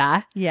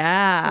trifecta.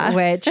 Yeah.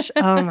 Which,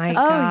 oh my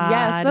God. Oh,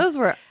 yes. Those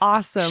were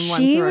awesome ones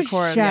to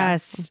record.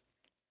 Just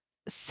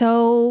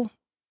so,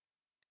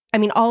 I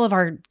mean, all of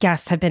our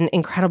guests have been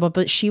incredible,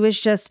 but she was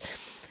just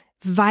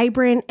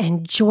vibrant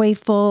and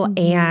joyful.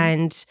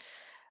 And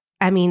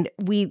I mean,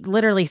 we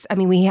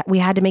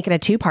had to make it a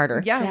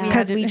 2-parter. Yeah.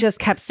 Because we just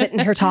kept sitting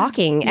here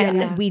talking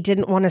and we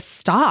didn't want to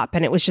stop.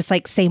 And it was just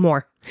like, say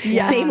more.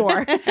 Yeah. Say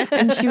more.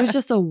 And she was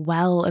just a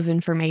well of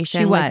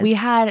information. She was. We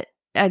had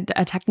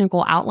a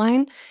technical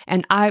outline,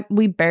 and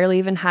we barely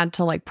even had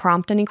to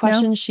prompt any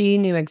questions. No. She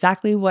knew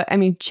exactly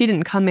she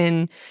didn't come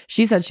in.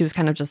 She said she was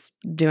kind of just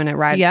doing it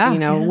right,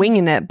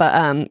 winging it.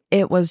 But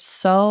it was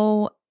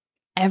so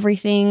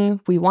everything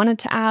we wanted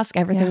to ask,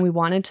 everything we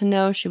wanted to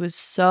know. She was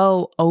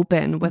so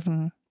open with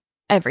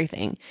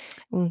everything.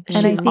 And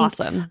she's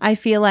awesome. I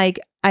feel like,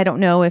 I don't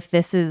know if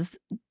this is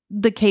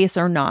the case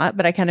or not,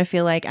 but I kind of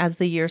feel like as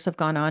the years have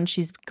gone on,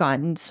 she's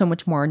gotten so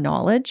much more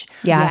knowledge.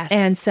 Yeah. Yes.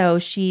 And so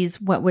she's,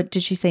 what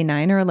did she say,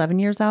 9 or 11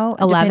 years out?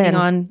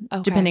 11.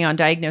 Depending on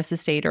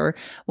diagnosis date or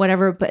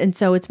whatever. And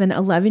so it's been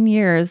 11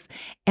 years,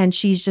 and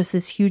she's just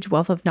this huge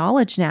wealth of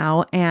knowledge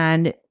now.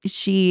 And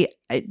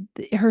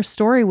her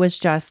story was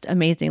just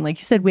amazing. Like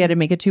you said, we had to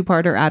make a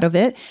 2-parter out of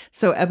it.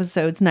 So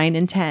episodes 8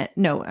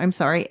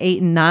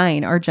 and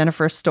 9 are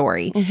Jennifer's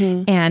story.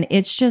 And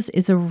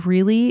it's a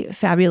really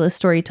fabulous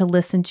story to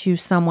listen to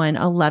someone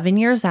 11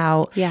 years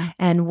out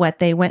and what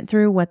they went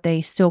through, what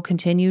they still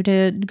continue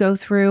to go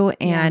through,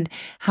 and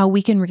how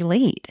we can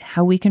relate,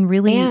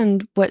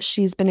 and what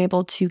she's been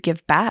able to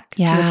give back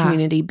to the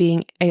community,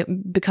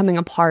 becoming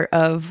a part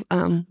of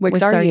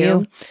Wigs Are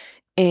You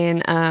in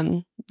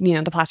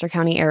the Placer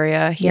County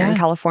area here in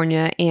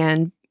California.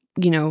 And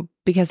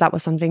because that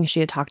was something she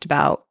had talked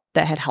about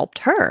that had helped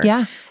her,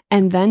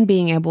 and then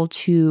being able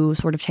to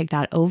sort of take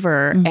that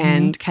over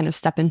and kind of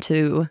step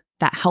into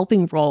that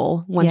helping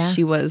role once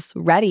she was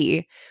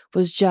ready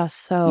was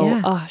just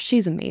so,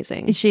 she's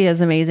amazing. She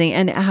is amazing.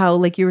 And how,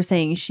 like you were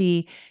saying,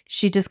 she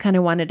just kind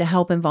of wanted to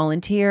help and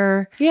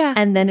volunteer. Yeah.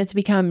 And then it's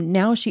become,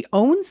 now she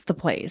owns the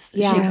place.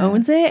 Yeah. She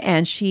owns it,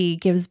 and she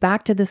gives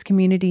back to this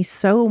community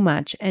so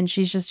much. And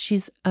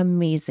she's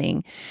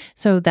amazing.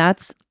 So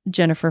that's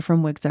Jennifer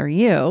from Wigs Are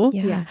You.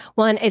 Yeah.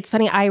 Well, and it's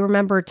funny, I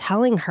remember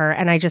telling her,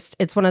 and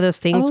it's one of those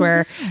things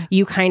where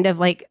you kind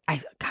of I'm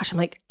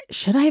like,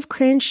 should I have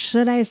cringed?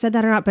 Should I have said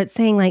that or not? But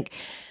saying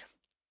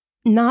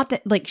not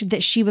that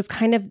that she was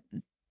kind of,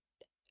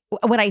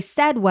 what I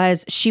said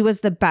was she was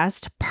the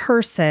best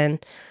person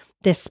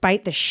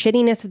despite the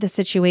shittiness of the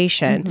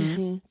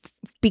situation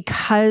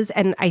because,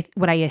 and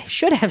what I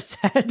should have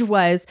said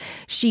was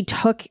she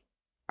took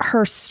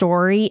her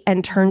story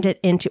and turned it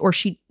into, or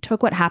she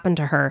took what happened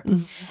to her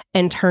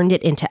and turned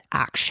it into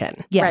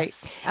action.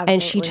 Yes. Right.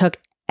 And she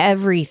took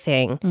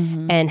everything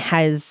and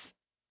has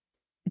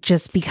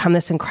just become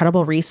this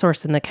incredible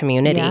resource in the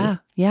community.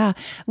 Yeah.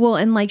 Well,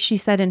 and like she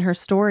said in her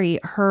story,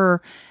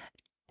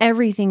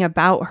 everything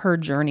about her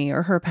journey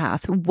or her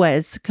path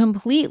was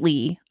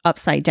completely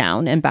upside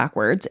down and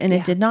backwards. And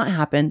it did not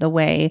happen the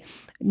way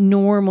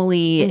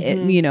normally,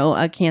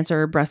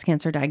 a breast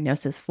cancer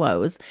diagnosis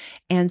flows.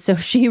 And so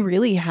she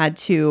really had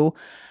to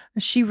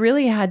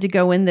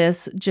go in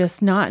this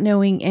just not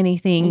knowing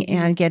anything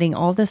and getting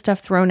all this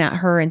stuff thrown at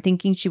her and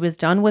thinking she was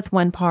done with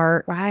one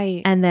part.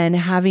 Right. And then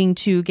having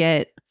to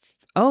get,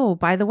 oh,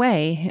 by the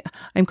way,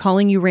 I'm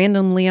calling you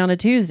randomly on a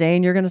Tuesday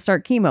and you're going to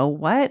start chemo.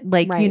 What?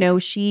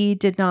 She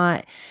did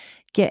not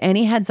get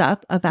any heads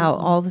up about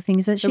all the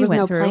things that she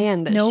went through. There was no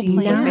plan that she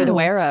was made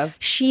aware of.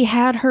 She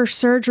had her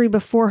surgery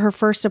before her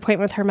first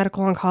appointment with her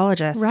medical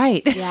oncologist.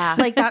 Right. Yeah.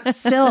 Like that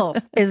still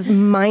is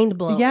mind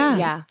blowing. Yeah.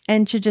 Yeah.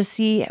 And to just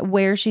see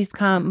where she's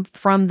come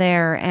from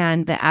there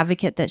and the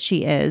advocate that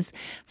she is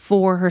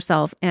for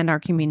herself and our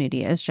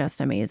community is just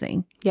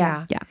amazing.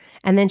 Yeah. Yeah.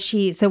 And then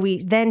she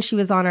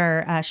was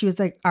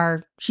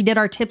on she did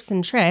our tips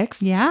and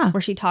tricks. Yeah.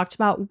 Where she talked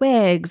about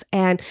wigs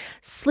and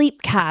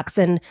sleep caps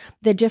and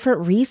the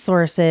different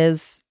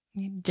resources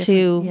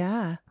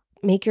to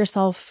make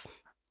yourself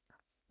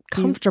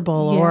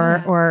comfortable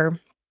or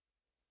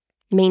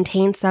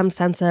maintain some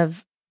sense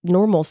of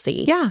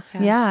normalcy. Yeah.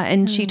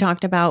 And she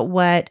talked about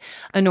what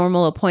a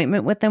normal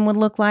appointment with them would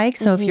look like.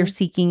 So if you're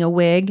seeking a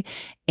wig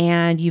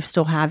and you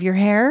still have your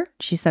hair,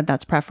 she said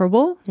that's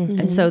preferable.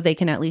 And so they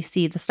can at least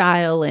see the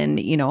style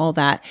and, all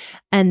that.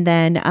 And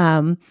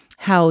then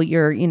how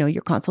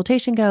your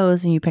consultation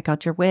goes and you pick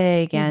out your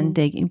wig and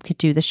they could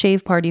do the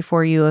shave party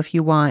for you if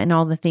you want and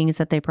all the things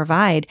that they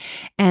provide.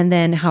 And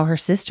then how her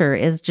sister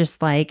is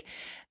just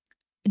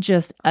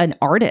an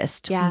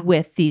artist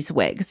with these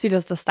wigs. She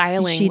does the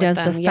styling. She does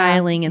the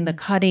styling and the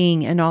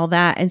cutting and all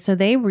that. And so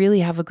they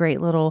really have a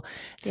great little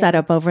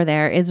setup over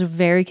there. It's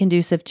very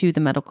conducive to the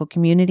medical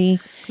community.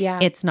 Yeah.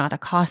 It's not a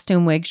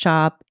costume wig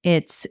shop.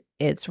 It's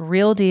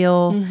real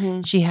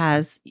deal. She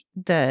has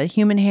the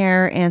human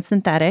hair and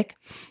synthetic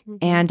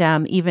and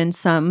even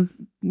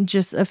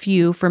just a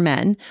few for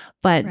men,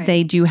 but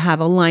they do have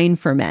a line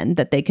for men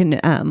that they can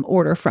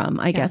order from,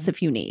 I guess,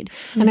 if you need.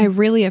 And I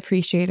really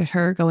appreciated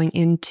her going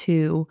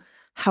into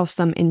how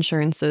some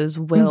insurances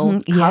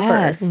will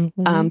cover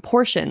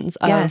portions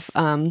of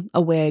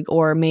a wig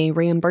or may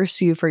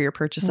reimburse you for your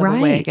purchase of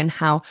a wig, and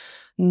how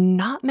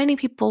not many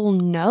people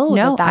know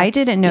that's, I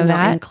didn't know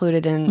that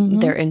included in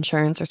their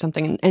insurance or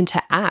something, and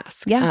to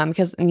ask.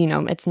 Because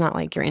it's not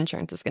like your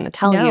insurance is going to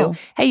tell you,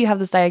 hey, you have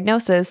this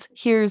diagnosis,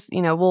 here's,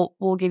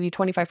 we'll give you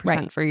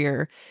 25% for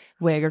your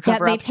wig or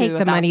cover they up to take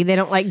the money. They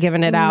don't like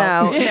giving it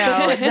out.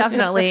 No,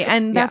 definitely.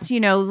 And that's,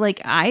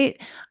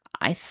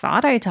 I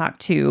thought I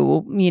talked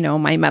to,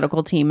 my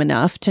medical team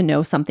enough to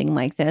know something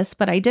like this,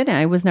 but I didn't.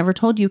 I was never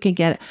told you could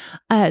get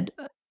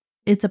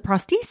it's a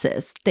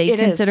prosthesis. They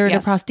consider it a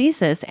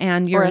prosthesis,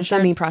 and your or a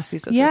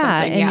semi-prosthesis or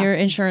something. And your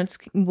insurance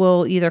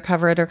will either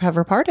cover it or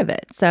cover part of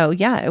it. So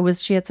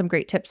she had some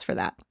great tips for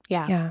that.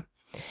 Yeah.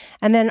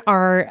 And then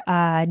our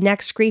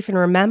next grief and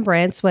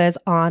remembrance was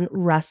on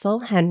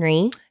Russell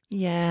Henry.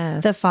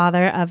 Yes. The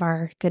father of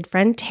our good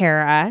friend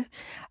Tara.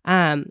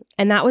 And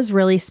that was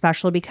really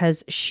special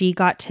because she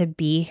got to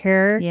be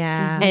here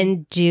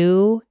and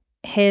do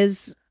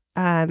his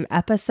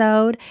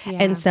episode.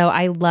 And so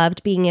I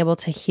loved being able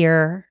to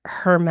hear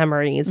her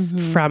memories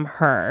from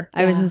her.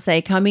 I was going to say,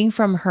 coming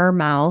from her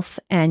mouth,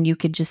 and you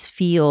could just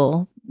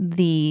feel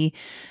the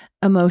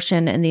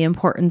emotion and the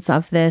importance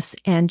of this,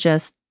 and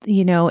just,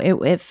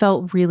 it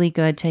felt really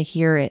good to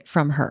hear it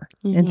from her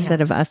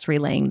instead of us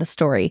relaying the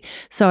story.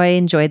 So I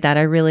enjoyed that.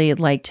 I really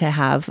like to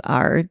have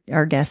our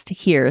guest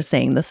here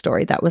saying the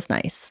story. That was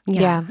nice.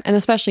 Yeah. And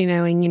especially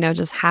knowing,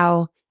 just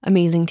how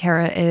amazing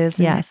Tara is.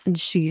 Yes. And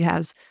she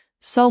has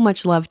so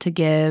much love to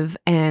give,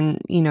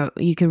 and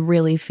you can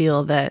really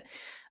feel that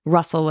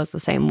Russell was the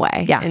same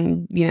way.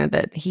 And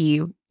that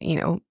he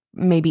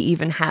maybe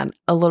even had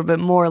a little bit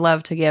more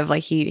love to give.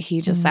 Like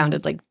he just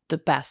sounded like the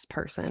best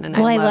person. And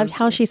I loved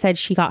how she said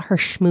she got her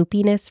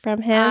schmoopiness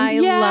from him. I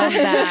love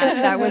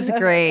that. That was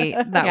great.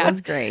 That was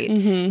great.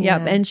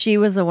 Yep. And she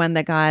was the one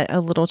that got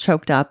a little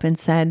choked up and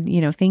said,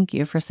 thank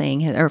you for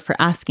saying or for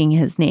asking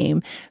his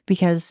name,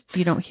 because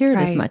you don't hear it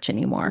as much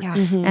anymore.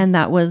 And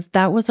that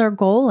was our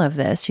goal of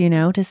this,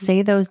 to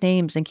say those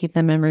names and keep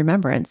them in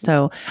remembrance.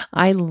 So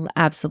I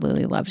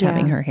absolutely loved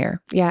having her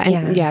here. Yeah.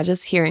 And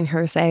just hearing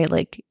her say,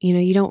 like,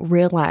 you don't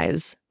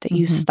realize that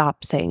you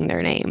stop saying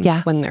their name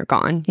when they're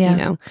gone,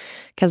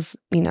 because,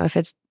 if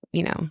it's,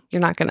 you're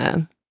not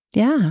going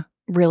to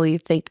really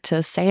think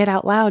to say it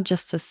out loud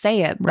just to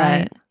say it.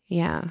 But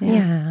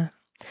yeah.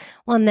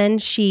 Well, and then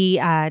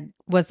she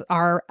was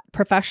our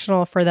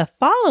professional for the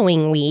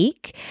following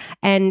week,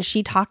 and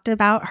she talked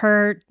about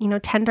her,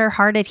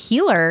 tender-hearted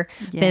healer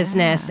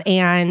business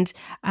and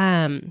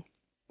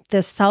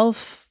the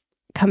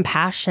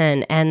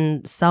self-compassion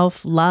and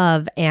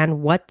self-love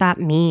and what that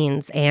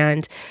means,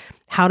 and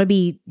how to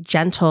be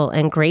gentle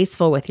and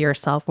graceful with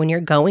yourself when you're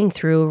going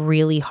through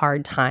really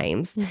hard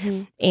times.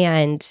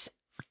 And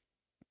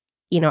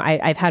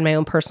I've had my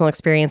own personal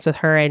experience with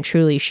her, and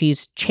truly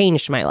she's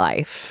changed my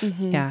life.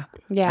 Mm-hmm. Yeah.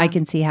 Yeah. I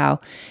can see how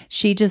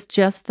she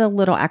just the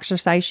little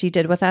exercise she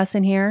did with us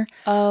in here.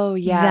 Oh,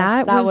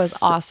 yes. That was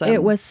awesome.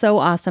 It was so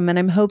awesome. And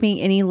I'm hoping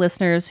any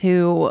listeners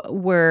who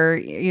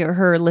were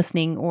her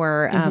listening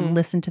or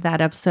listened to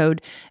that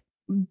episode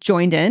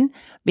joined in,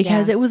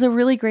 because it was a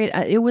really great,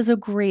 it was a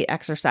great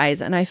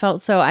exercise. And I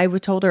felt so, I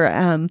told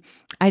her,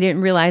 I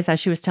didn't realize as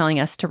she was telling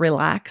us to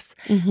relax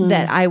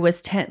that I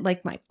was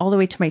all the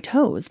way to my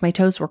toes. My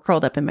toes were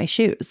curled up in my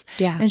shoes.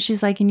 Yeah. And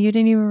she's like, and you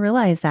didn't even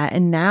realize that.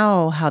 And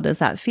now how does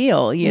that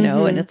feel? You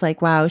know? And it's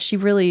like, wow, she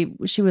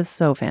was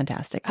so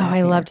fantastic. Oh,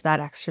 I loved that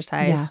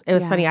exercise. Yeah. It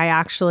was funny. I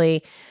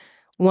actually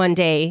one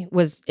day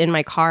was in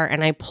my car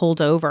and I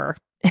pulled over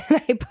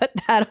and I put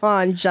that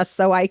on just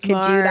so I could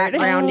do that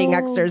grounding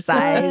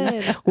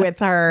exercise with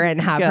her and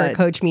have her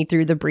coach me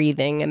through the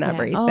breathing and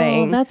everything. Oh,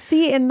 and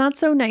that's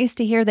so nice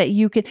to hear that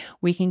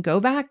we can go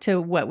back to,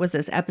 what was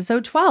this,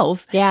 episode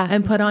 12? Yeah.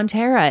 And put on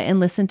Tara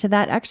and listen to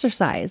that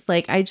exercise.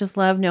 Like, I just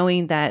love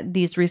knowing that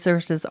these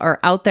resources are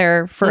out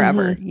there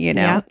forever, you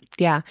know? Yeah.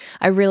 Yeah.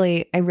 I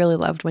really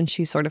loved when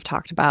she sort of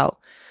talked about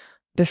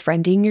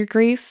befriending your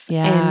grief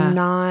and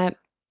not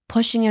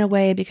pushing it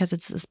away because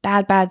it's this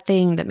bad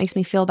thing that makes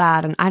me feel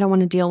bad and I don't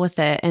want to deal with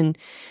it. And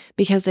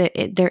because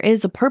there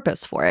is a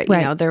purpose for it,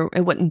 right. You know,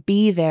 it wouldn't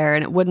be there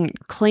and it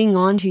wouldn't cling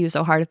on to you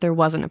so hard if there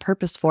wasn't a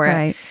purpose for it.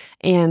 Right.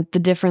 And the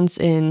difference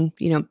in,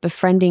 you know,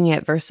 befriending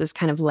it versus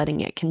kind of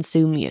letting it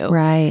consume you.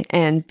 Right.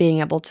 And being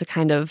able to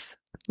kind of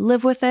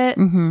live with it,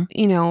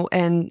 you know,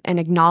 and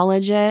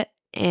acknowledge it,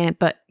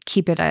 but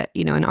keep it at,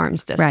 you know, an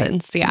arm's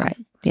distance. Right. Yeah. Right.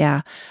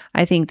 Yeah.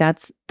 I think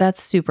that's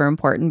super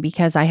important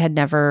because I had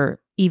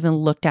never even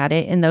looked at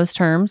it in those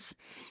terms.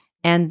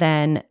 And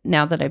then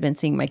now that I've been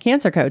seeing my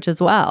cancer coach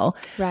as well,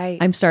 right,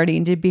 I'm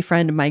starting to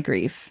befriend my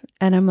grief.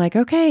 And I'm like,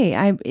 okay,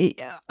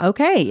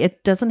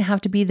 it doesn't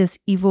have to be this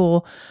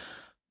evil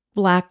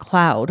black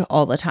cloud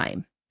all the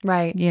time.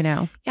 Right. You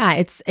know? Yeah,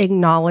 it's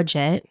acknowledge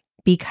it,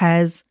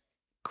 because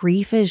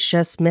grief is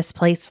just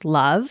misplaced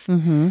love.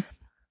 Mm-hmm.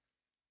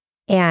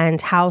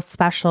 And how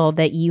special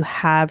that you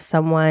have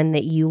someone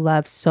that you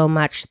love so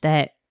much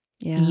that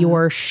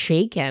you're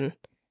shaken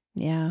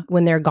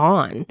when they're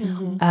gone.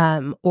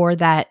 Mm-hmm. Or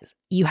that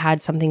you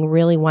had something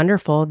really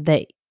wonderful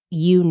that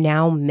you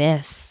now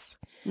miss.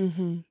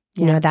 Mm-hmm.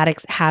 You know,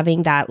 that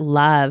having that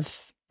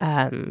love,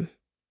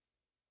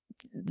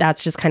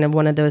 that's just kind of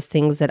one of those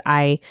things that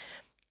I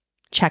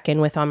check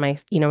in with on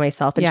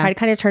myself and try to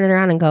kind of turn it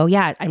around and go,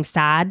 yeah, I'm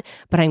sad,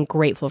 but I'm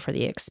grateful for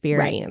the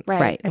experience.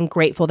 Right. I'm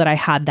grateful that I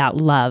had that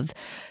love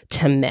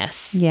to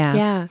miss.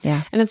 Yeah.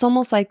 And it's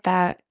almost like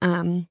that,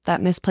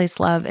 that misplaced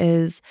love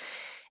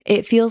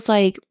it feels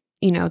like,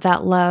 you know,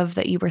 that love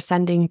that you were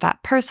sending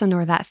that person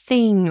or that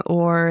thing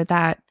or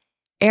that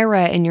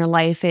era in your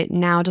life, it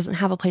now doesn't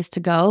have a place to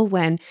go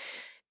when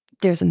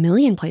there's a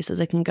million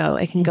places it can go.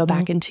 It can go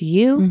back into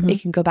you. Mm-hmm.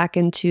 It can go back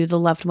into the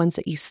loved ones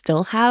that you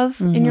still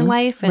have in your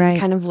life, and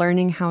kind of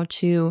learning how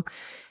to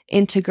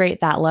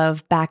integrate that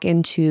love back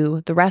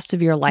into the rest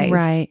of your life.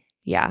 Right.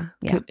 Yeah.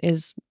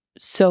 Is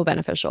so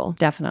beneficial.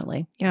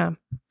 Definitely. Yeah.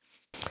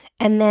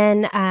 And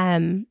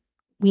then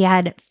we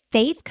had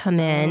Faith come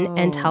in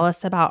and tell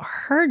us about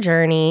her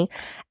journey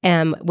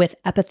with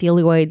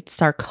epithelioid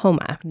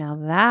sarcoma. Now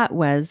that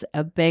was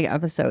a big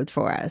episode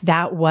for us.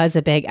 That was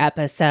a big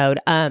episode.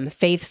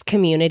 Faith's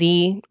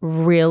community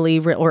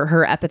or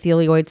her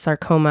epithelioid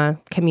sarcoma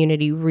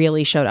community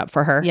really showed up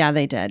for her. Yeah,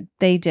 they did.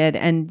 They did.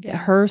 And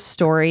her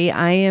story,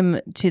 I am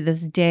to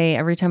this day,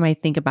 every time I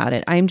think about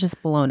it, I'm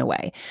just blown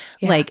away.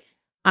 Yeah. Like,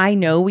 I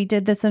know we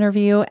did this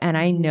interview and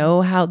I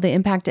know how the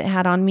impact it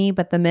had on me,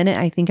 but the minute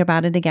I think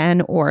about it again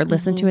or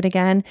listen to it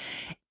again,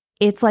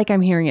 it's like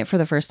I'm hearing it for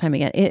the first time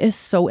again. It is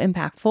so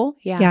impactful.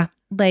 Yeah.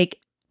 Like,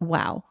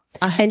 wow.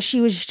 And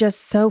she was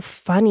just so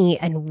funny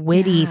and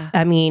witty.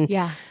 I mean,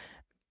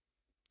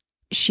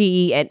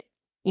 she,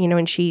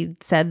 and she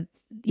said,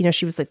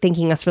 she was like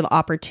thanking us for the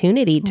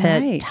opportunity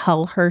to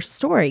tell her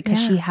story because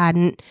she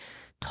hadn't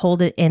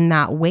told it in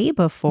that way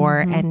before.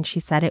 And she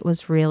said it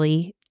was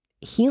really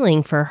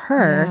healing for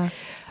her,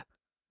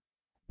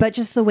 but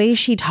just the way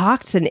she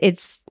talks, and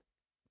it's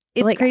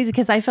like, crazy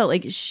because I felt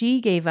like she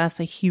gave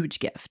us a huge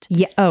gift.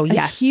 Yeah. Oh,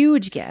 yes. A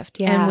huge gift.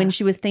 Yeah. And when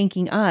she was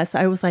thanking us,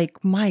 I was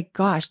like, my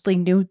gosh, like,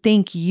 no,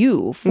 thank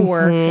you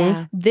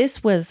for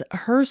this. Was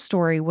her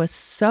story was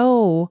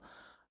so,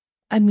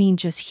 I mean,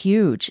 just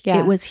huge.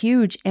 It was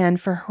huge. And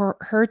for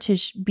her to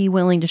be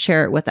willing to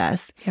share it with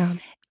us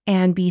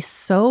and be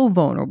so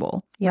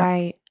vulnerable.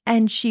 Right.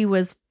 And she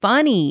was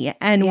funny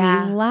and we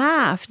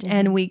laughed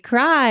and we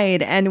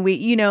cried and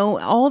we,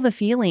 all the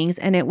feelings.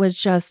 And it was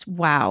just,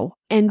 wow.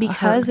 And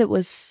because it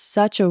was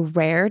such a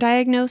rare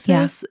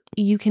diagnosis,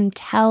 you can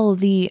tell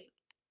the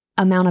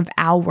amount of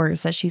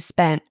hours that she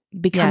spent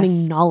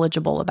becoming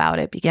knowledgeable about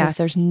it because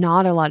there's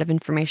not a lot of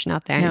information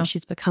out there. And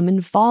she's become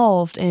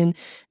involved in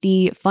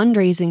the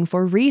fundraising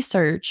for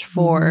research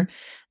for,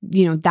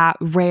 that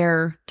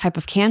rare type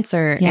of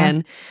cancer.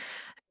 And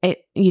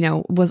it,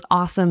 was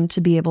awesome to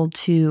be able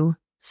to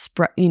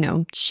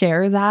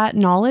share that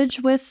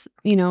knowledge with,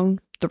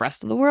 the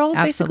rest of the world,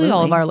 Absolutely. basically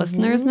all of our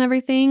listeners and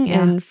everything.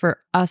 Yeah. And for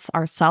us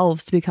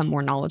ourselves to become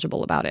more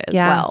knowledgeable about it as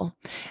well.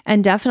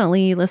 And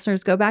definitely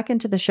listeners, go back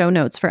into the show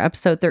notes for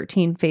episode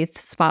 13, Faith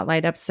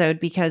Spotlight episode,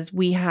 because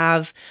we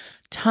have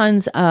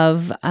tons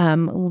of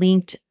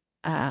linked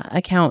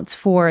accounts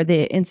for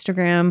the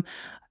Instagram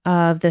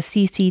of the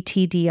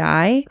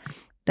CCTDI.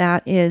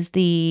 That is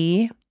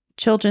the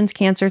Children's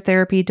Cancer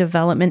Therapy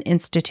Development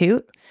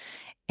Institute.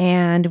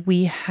 And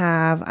we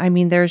have,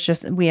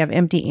 we have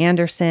MD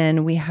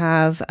Anderson, we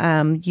have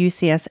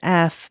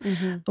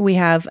UCSF, we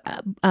have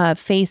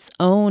Faith's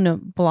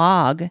own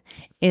blog.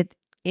 It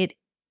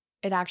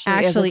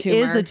actually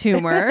is a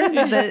tumor.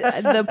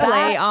 the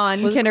play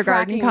on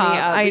Kindergarten Cop.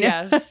 I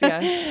know. Yes,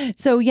 yeah.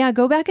 So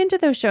go back into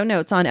those show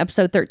notes on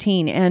episode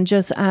 13 and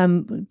just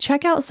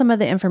check out some of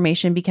the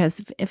information,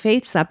 because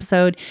Faith's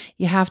episode,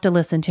 you have to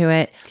listen to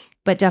it.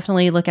 But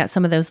definitely look at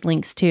some of those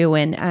links too,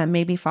 and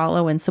maybe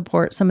follow and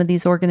support some of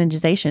these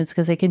organizations,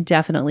 because they can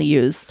definitely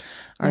use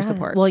our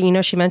support.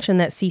 Well, she mentioned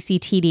that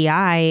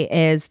CCTDI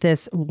is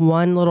this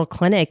one little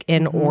clinic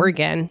in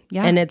Oregon,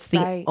 and it's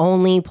the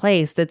only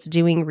place that's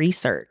doing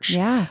research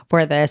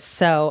for this.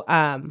 So,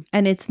 and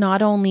it's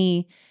not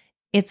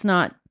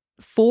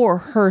for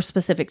her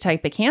specific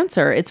type of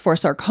cancer, it's for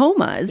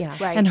sarcomas.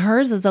 And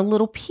hers is a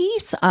little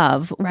piece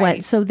of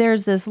what. So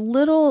there's this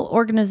little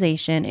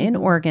organization in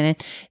Oregon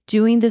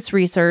doing this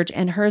research,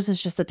 and hers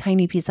is just a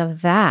tiny piece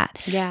of that.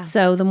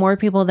 So the more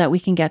people that we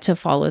can get to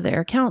follow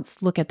their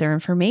accounts, look at their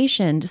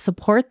information, to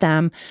support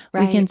them,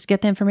 we can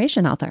get the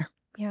information out there.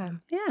 Yeah.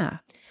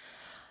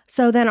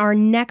 So then our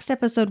next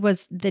episode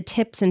was the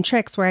tips and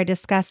tricks, where I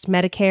discussed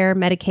Medicare,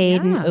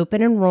 Medicaid, and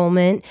open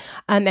enrollment.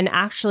 And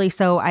actually,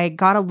 so I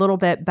got a little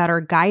bit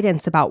better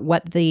guidance about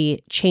what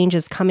the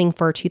changes coming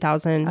for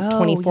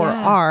 2024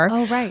 are.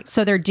 Oh, right.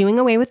 So they're doing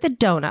away with the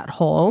donut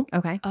hole.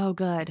 Okay. Oh,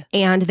 good.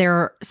 And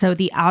so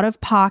the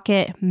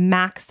out-of-pocket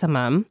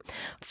maximum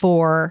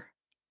for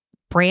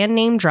brand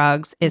name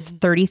drugs is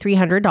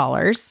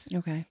 $3,300.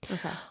 Okay.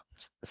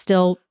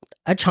 Still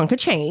a chunk of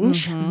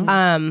change.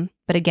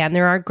 But again,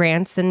 there are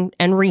grants and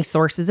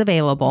resources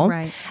available.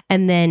 Right.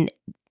 And then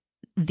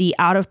the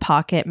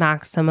out-of-pocket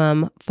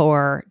maximum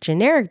for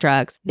generic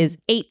drugs is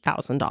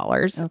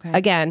 $8,000. Okay.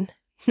 Again,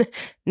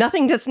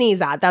 nothing to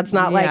sneeze at. That's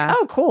not like,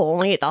 oh, cool,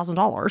 only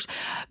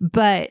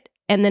 $8,000.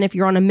 And then if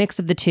you're on a mix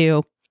of the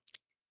two,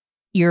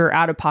 your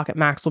out-of-pocket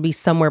max will be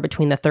somewhere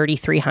between the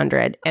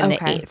 $3,300 and the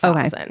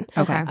 $8,000.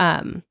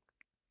 Okay.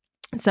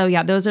 So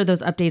those are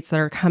those updates that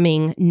are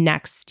coming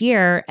next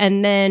year.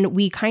 And then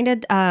we kind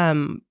of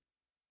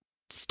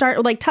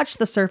touch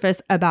the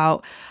surface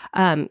about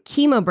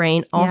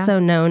chemobrain, also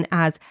known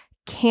as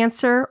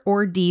cancer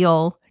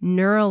ordeal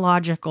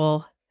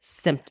neuropsychological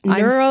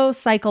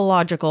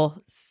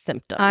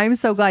symptoms. I'm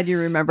so glad you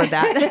remembered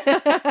that.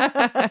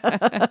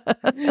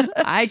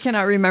 I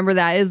cannot remember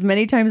that as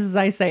many times as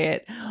I say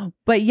it.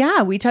 But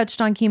we touched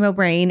on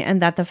chemobrain,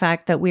 and that the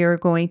fact that we are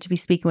going to be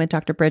speaking with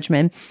Dr.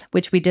 Bridgman,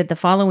 which we did the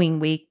following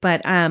week.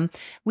 But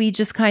we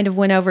just kind of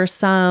went over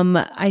some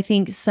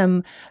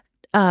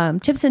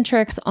tips and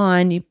tricks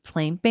on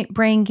playing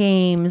brain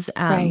games,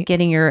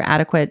 getting your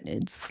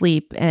adequate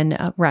sleep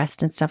and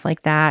rest and stuff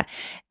like that.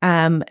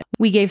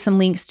 We gave some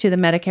links to the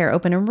Medicare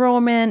open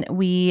enrollment.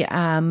 We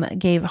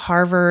gave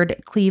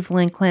Harvard,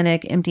 Cleveland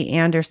Clinic, MD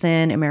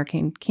Anderson,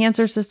 American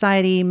Cancer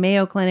Society,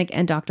 Mayo Clinic,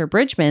 and Dr.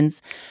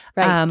 Bridgman's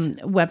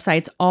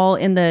websites, all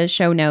in the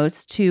show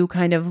notes, to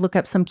kind of look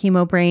up some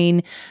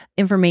chemobrain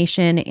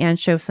information and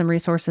show some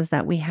resources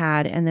that we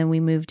had. And then we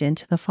moved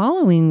into the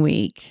following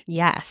week.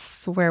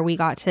 Yes, where we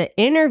got to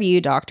interview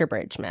Dr.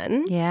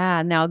 Bridgman.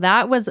 Yeah. Now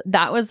that was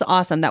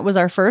awesome. That was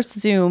our first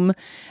Zoom.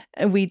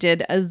 We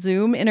did a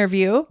Zoom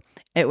interview.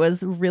 It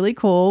was really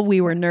cool.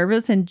 We were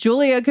nervous, and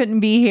Julia couldn't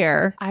be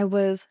here. I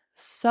was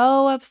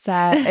so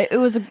upset. It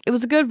was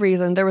a good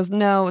reason. There was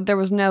no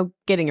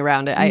getting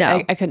around it.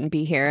 I couldn't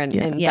be here, and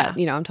that,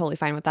 I'm totally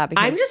fine with that.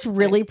 Because I'm just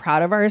really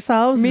proud of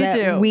ourselves. Me that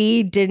too.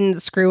 We didn't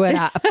screw it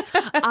up.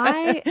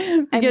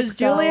 Because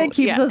Julia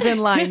keeps us in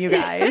line, you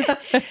guys.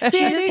 She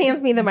just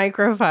hands me the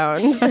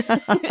microphone.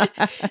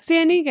 See,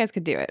 I knew you guys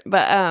could do it,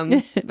 but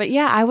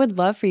I would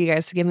love for you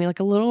guys to give me like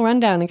a little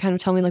rundown and kind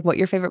of tell me like what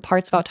your favorite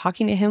parts about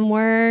talking to him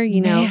were.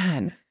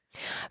 Man.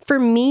 For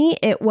me,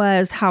 it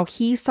was how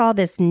he saw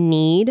this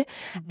need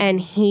and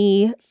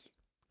he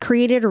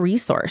created a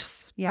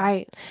resource. Yeah.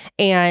 Right.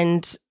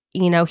 And,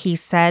 he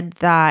said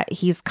that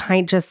he's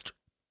kind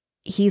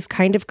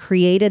of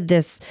created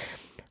this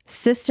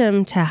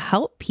system to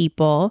help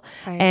people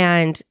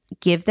and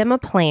give them a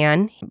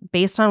plan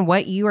based on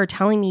what you are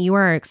telling me you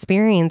are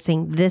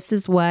experiencing. This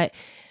is what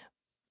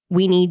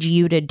we need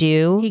you to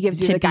do. He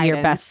gives you to the be guidance.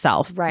 Your best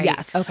self. Right.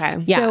 Yes. Okay.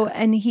 Yeah. So,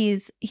 and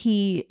his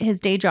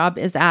day job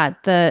is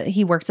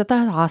he works at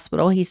the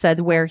hospital. He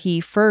said where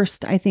he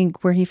first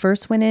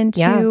went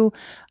into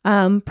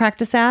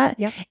practice at.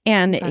 Yep.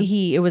 And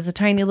it was a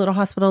tiny little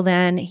hospital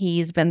then.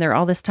 He's been there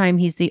all this time.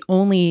 He's the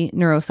only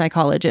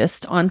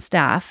neuropsychologist on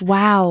staff.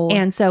 Wow.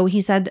 And so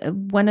he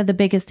said one of the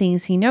biggest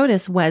things he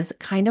noticed was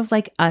kind of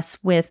like us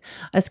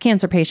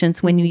cancer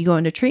patients, when you go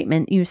into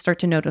treatment, you start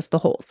to notice the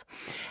holes.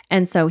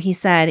 And so he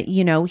said,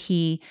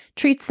 he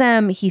treats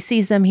them, he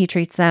sees them, he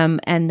treats them,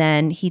 and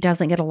then he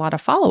doesn't get a lot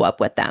of follow-up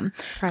with them.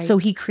 Right. So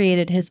he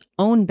created his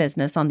own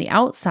business on the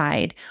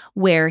outside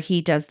where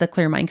he does the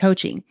Clear Mind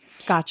coaching.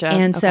 Gotcha.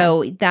 And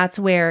so that's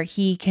where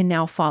he can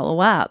now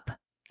follow up.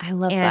 I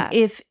love and that.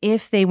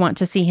 if they want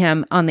to see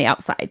him on the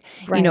outside,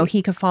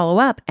 he could follow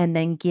up and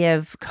then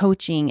give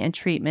coaching and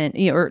treatment,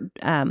 or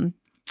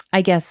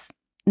I guess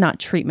not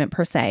treatment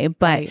per se,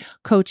 but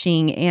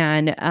coaching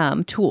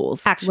and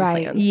tools. Action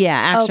plans. Yeah,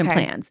 action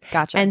plans.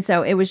 Gotcha. And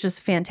so it was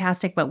just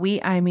fantastic. But we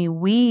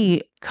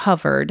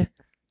covered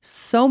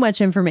so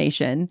much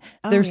information.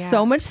 There's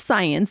so much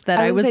science that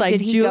I was like, did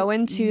he go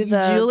into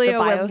Julia the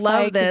would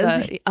love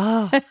this.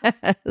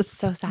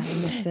 So sad I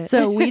missed it.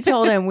 So we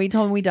told him we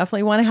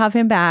definitely want to have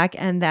him back,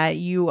 and that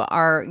you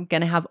are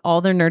going to have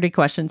all their nerdy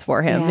questions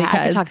for him,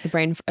 because I could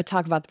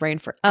talk about the brain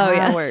for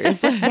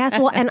hours. Yes.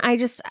 Well, and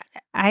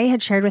I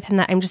had shared with him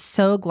that I'm just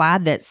so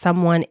glad that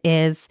someone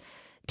is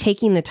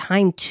taking the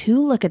time to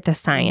look at the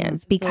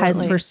science,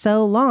 because for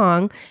so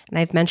long, and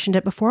I've mentioned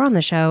it before on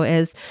the show,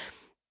 is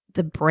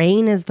the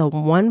brain is the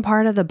one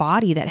part of the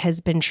body that has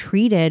been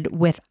treated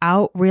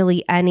without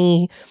really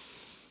any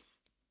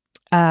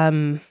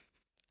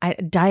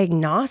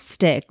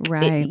diagnostic.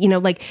 Right.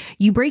 Like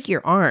you break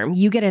your arm,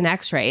 you get an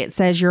x-ray. It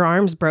says your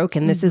arm's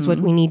broken. This is what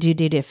we need to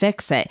do to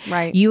fix it.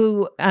 Right.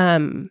 You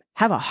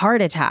have a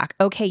heart attack.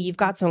 Okay, you've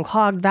got some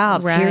clogged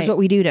valves. Right. Here's what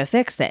we do to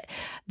fix it.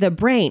 The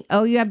brain.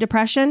 Oh, you have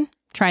depression?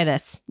 Try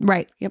this.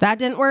 Right. That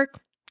didn't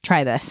work?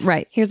 Try this.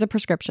 Right. Here's a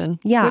prescription.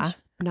 Yeah. Which,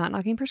 not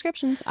knocking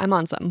prescriptions. I'm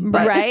on some.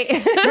 But Right.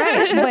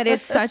 Right. But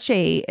it's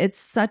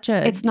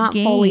not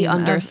fully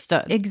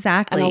understood.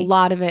 Exactly. And a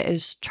lot of it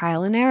is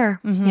trial and error.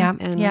 Mm-hmm. Yeah.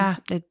 And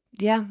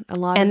a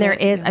lot And of there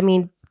it, is,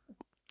 and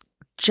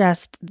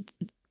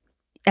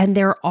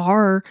there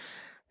are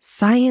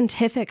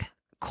scientific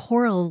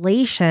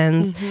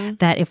correlations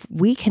that if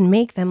we can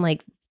make them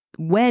like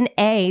when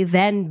A,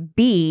 then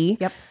B.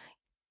 Yep.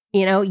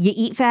 You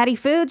eat fatty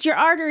foods, your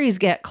arteries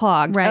get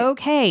clogged. Right.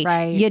 Okay.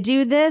 Right. You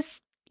do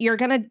this, you're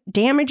going to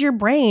damage your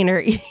brain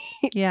or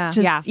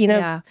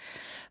Yeah.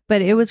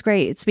 But it was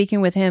great.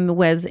 Speaking with him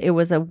he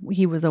was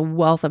a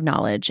wealth of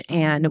knowledge,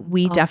 and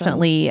we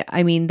definitely,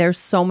 there's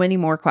so many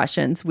more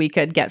questions we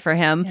could get for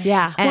him.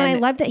 Yeah. And I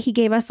love that he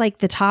gave us like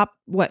the top,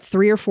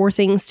 3 or 4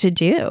 things to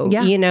do.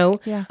 Yeah.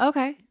 Yeah.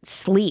 Okay.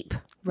 Sleep.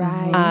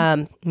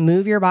 Right.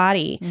 Move your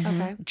body.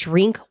 Okay.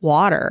 Drink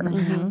water.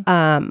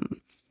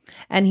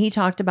 And he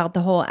talked about the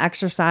whole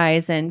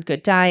exercise and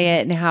good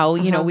diet and how,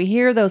 we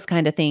hear those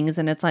kind of things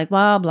and it's like,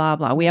 blah, blah,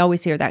 blah. We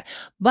always hear that.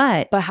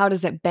 But how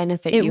does it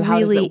benefit you? How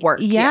does it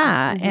work?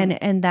 Yeah.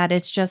 And that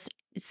it's just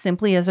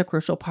simply as a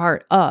crucial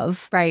part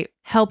of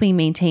helping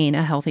maintain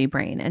a healthy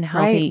brain and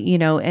healthy,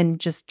 and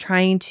just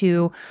trying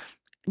to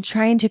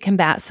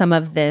combat some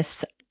of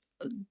this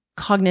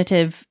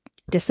cognitive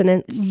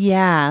dissonance.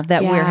 Yeah,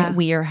 that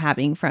we are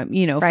having from,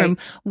 from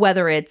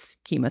whether it's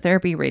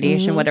chemotherapy,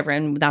 radiation, whatever.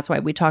 And that's why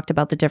we talked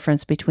about the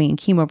difference between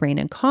chemo brain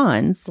and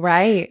cons.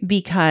 Right.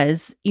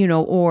 Because,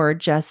 or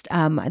just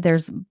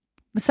there's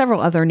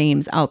several other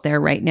names out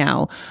there right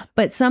now,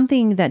 but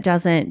something that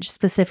doesn't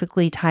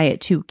specifically tie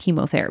it to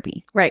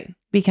chemotherapy. Right.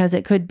 Because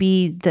it could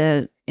be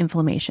the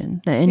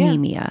inflammation, the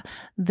anemia,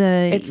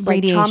 the radiation.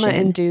 Like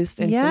trauma-induced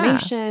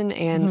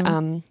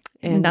inflammation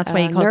and that's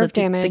why he calls it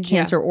the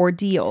cancer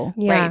ordeal.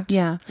 Yeah. Right.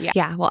 Yeah.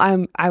 Yeah.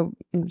 Well,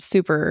 I'm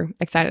super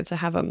excited to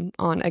have him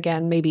on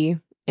again, maybe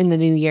in the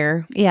new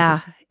year. Yeah.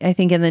 I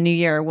think in the new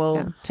year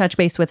we'll touch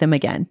base with him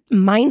again.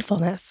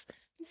 Mindfulness.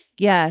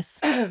 Yes.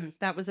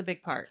 That was a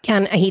big part.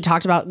 And he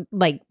talked about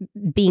like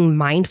being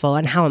mindful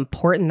and how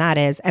important that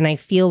is. And I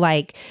feel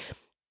like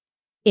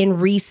in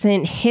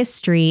recent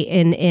history,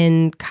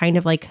 in kind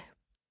of like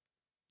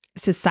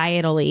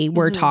societally,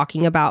 we're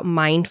talking about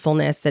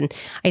mindfulness. And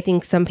I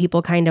think some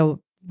people kind of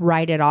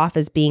write it off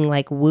as being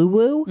like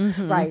woo-woo.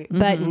 Right.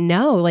 But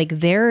no, like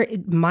their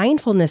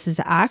mindfulness is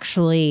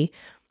actually,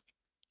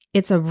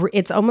 it's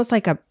almost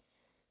like a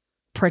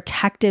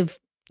protective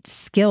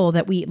skill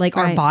that we like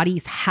our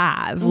bodies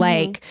have.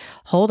 Like,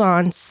 hold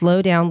on,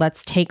 slow down,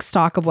 let's take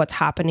stock of what's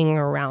happening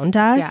around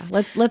us.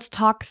 Yeah. Let's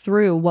talk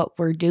through what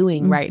we're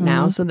doing right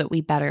now so that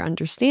we better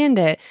understand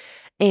it.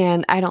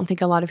 And I don't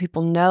think a lot of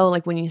people know,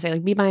 like when you say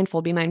like, be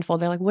mindful,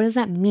 they're like, what does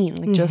that mean?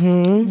 Like just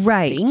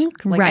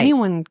think? Like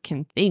anyone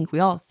can think, we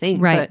all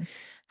think, but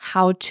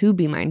how to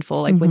be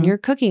mindful. Like when you're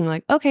cooking,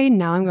 like, okay,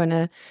 now I'm going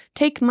to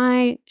take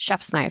my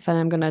chef's knife and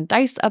I'm going to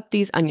dice up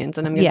these onions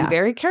and I'm going to be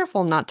very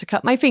careful not to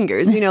cut my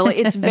fingers. Like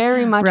it's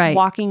very much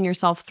walking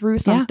yourself through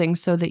something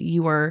so that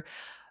you are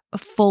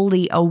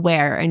fully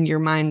aware and your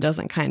mind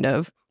doesn't kind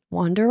of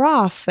wander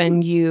off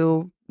and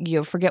you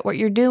forget what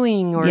you're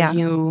doing or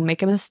you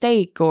make a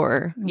mistake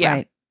or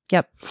Right.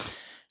 Yep.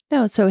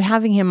 No, so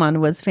having him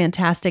on was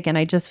fantastic, and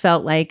I just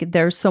felt like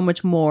there's so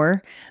much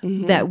more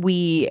that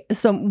we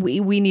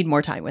need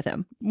more time with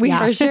him.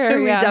 For sure.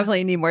 We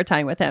definitely need more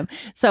time with him.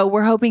 So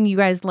we're hoping you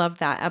guys loved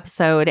that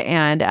episode,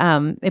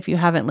 and if you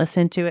haven't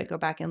listened to it, go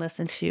back and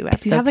listen to episode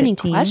If you have 15. any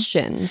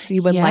questions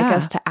you would like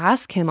us to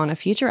ask him on a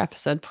future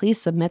episode,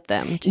 please submit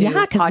them to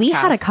because we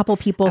had a couple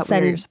people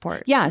send your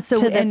support. so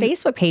to the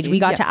Facebook page. We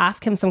got to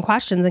ask him some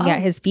questions and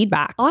get his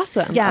feedback.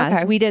 Awesome.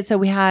 Yeah, we did. So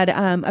we had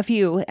a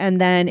few, and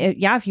then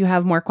if you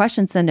have more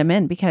questions, send them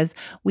in, because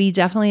we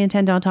definitely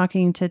intend on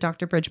talking to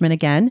Dr. Bridgman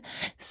again.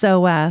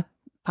 So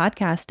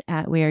podcast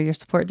at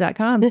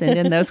weareyoursupport.com. Send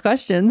in those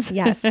questions.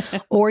 Yes.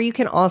 Or you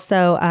can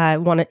also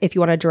if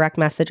you want to direct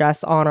message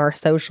us on our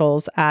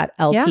socials at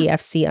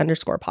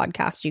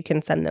LTFC_podcast, you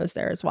can send those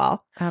there as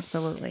well.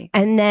 Absolutely.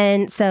 And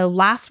then, so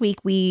last week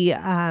we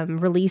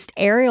released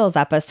Ariel's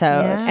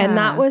episode, and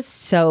that was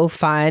so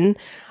fun.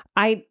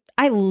 I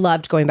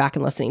loved going back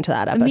and listening to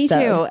that episode. Me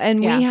too.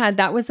 And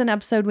that was an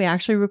episode we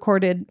actually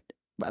recorded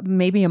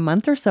maybe a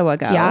month or so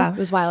ago. Yeah, it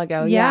was a while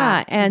ago.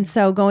 Yeah. And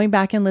so going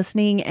back and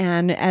listening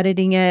and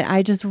editing it,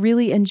 I just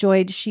really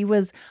enjoyed. She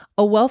was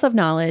a wealth of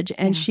knowledge,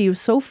 and she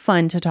was so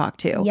fun to talk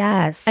to.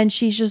 Yes. And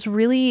she's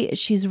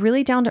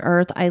really down to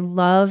earth. I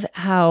love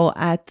how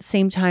at the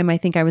same time, I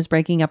think I was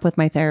breaking up with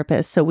my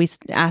therapist. So we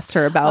asked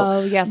her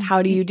about,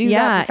 how do you do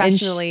that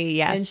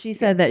professionally? And she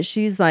said that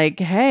she's like,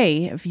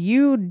 hey, if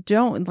you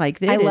don't like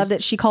this. I love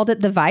that she called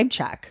it the vibe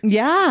check.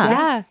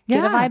 Yeah.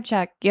 Get a vibe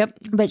check. Yep.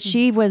 But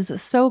she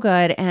was so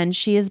good, and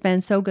she has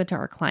been so good to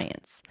our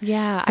clients.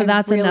 Yeah. So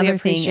that's really another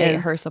appreciate thing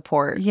is her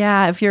support.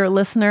 Yeah. If you're a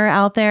listener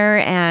out there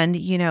and,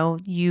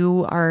 you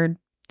are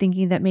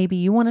thinking that maybe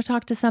you want to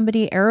talk to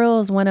somebody,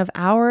 Ariel is one of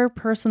our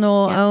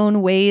personal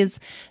own ways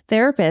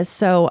therapists.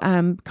 So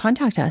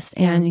contact us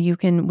and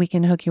we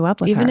can hook you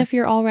up with Even her. if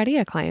you're already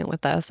a client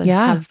with us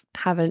and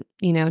haven't,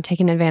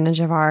 taken advantage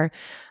of our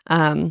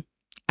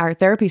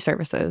therapy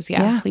services.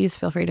 Please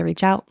feel free to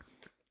reach out.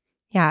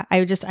 Yeah.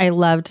 I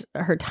loved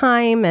her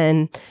time,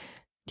 and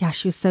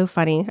she was so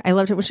funny. I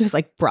loved it when she was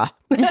like, bruh.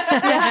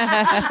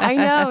 I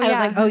know. I was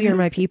like, oh, you're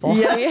my people.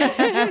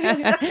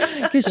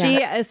 Because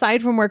she,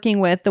 aside from working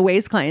with the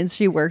Ways clients,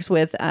 she works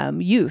with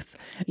youth.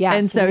 Yeah.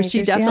 And so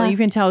she definitely, you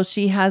can tell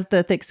she has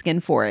the thick skin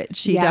for it.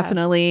 She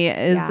definitely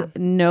is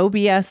no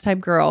BS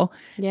type girl.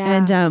 Yeah.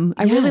 And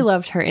I really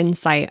loved her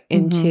insight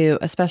into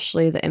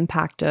especially the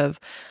impact of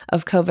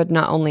COVID,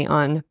 not only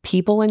on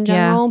people in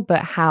general,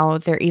 but how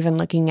they're even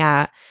looking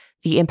at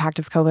the impact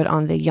of COVID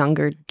on the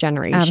younger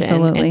generation.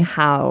 Absolutely. And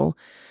how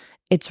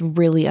it's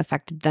really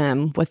affected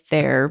them with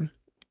their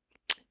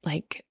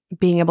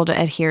being able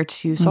to adhere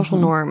to social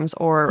norms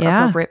or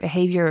appropriate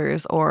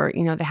behaviors, or,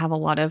 they have a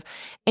lot of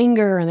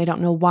anger and they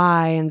don't know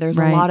why. And there's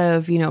a lot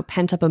of,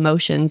 pent up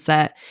emotions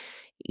that,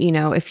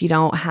 if you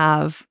don't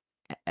have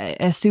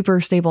a super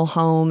stable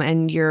home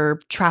and you're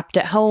trapped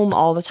at home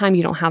all the time,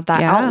 you don't have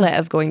that outlet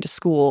of going to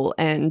school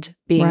and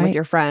being with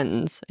your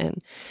friends.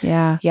 And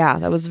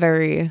that was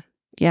very...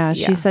 Yeah,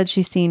 she said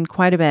she's seen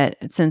quite a bit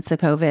since the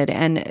COVID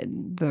and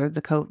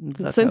the COVID.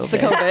 The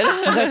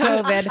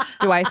COVID.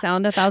 Do I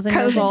sound 1,000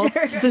 years old?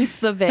 Since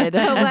the vid.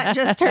 Colette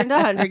just turned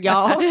 100,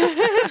 y'all.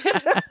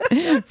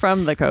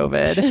 From the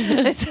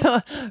COVID. So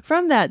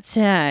from that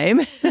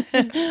time.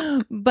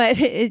 But,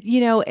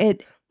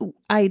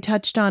 I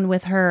touched on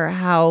with her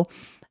how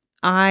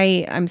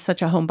I'm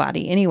such a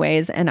homebody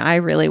anyways. And I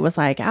really was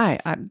like,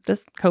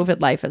 this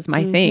COVID life is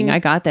my thing. I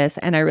got this.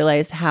 And I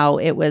realized how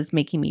it was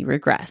making me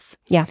regress.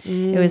 Yeah.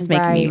 It was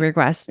making me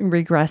regress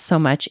so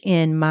much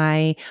in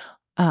my,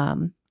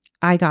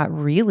 I got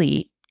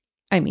really,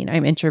 I'm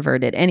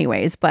introverted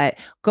anyways, but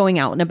going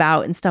out and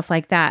about and stuff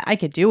like that, I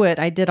could do it.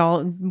 I did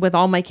all with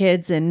all my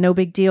kids and no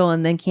big deal.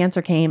 And then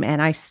cancer came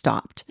and I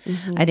stopped.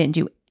 I didn't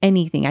do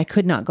anything. I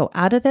could not go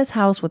out of this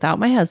house without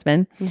my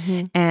husband.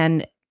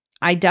 And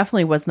I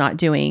definitely was not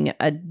doing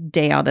a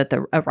day out at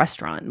a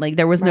restaurant. Like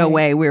there was no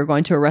way we were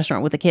going to a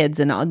restaurant with the kids,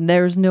 and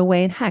there's no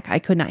way in heck I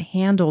could not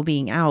handle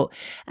being out.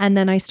 And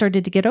then I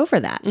started to get over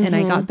that and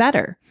I got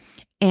better.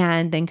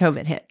 And then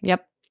COVID hit.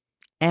 Yep.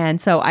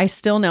 And so I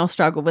still now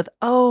struggle with,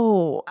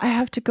 I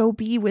have to go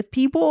be with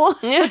people.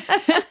 But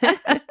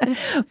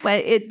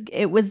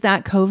it was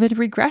that COVID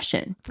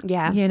regression.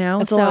 Yeah.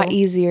 It's a lot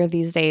easier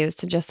these days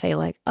to just say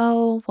like,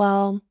 oh,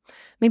 well,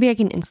 maybe I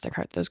can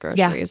Instacart those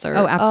groceries. Or,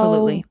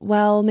 absolutely.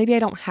 Well, maybe I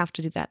don't have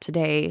to do that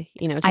today.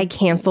 I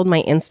canceled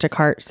my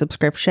Instacart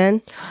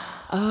subscription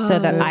so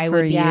that I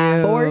would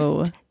be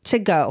forced to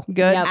go.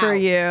 Good for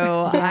you.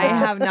 I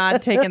have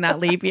not taken that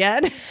leap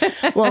yet.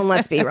 Well, and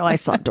let's be real, I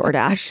still have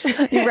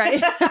DoorDash.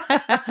 Right.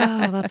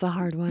 Oh, that's a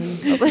hard one.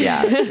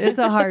 Yeah, it's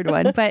a hard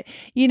one. But,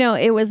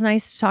 it was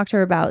nice to talk to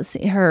her about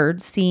her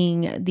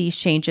seeing these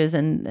changes,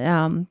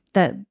 and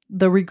that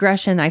the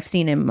regression I've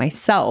seen in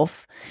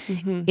myself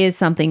is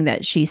something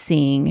that she's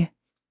seeing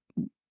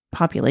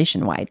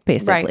population wide,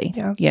 basically.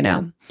 Right.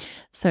 Yeah.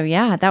 So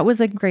that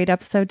was a great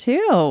episode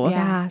too.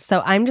 Yeah.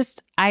 So I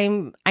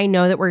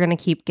know that we're going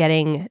to keep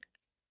getting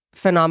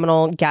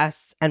phenomenal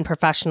guests and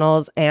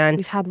professionals. And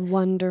we've had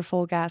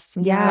wonderful guests.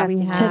 Yeah,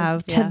 we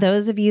have. To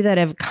those of you that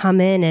have come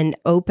in and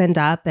opened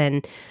up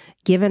and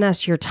given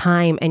us your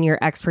time and your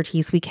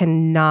expertise, we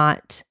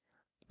cannot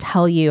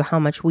tell you how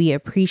much we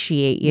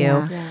appreciate you.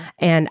 Yeah.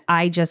 And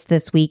I just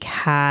this week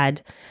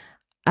had,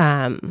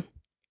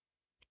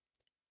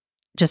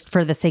 just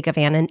for the sake of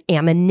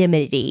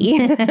anonymity,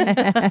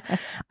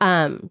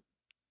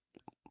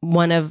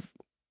 one of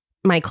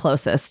my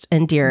closest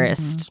and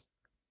dearest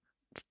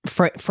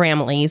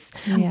family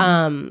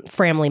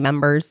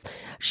members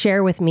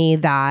share with me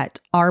that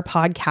our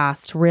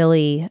podcast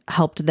really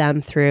helped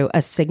them through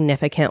a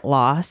significant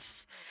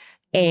loss,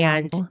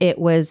 and it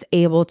was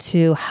able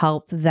to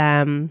help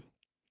them.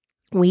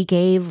 We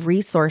gave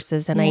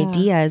resources and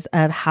ideas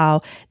of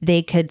how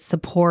they could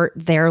support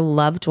their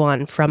loved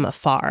one from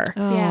afar.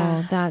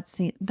 Oh, that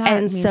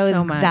and means so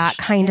so much. that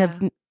kind of,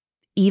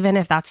 even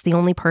if that's the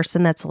only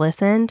person that's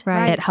listened,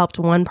 it helped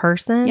one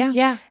person.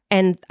 Yeah.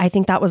 And I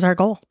think that was our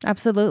goal.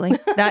 Absolutely.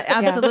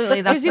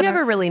 Absolutely. Because you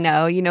never really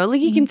know, like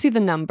you can see the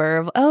number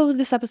of,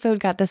 this episode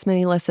got this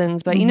many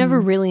listens, but you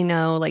never really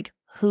know like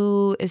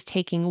who is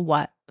taking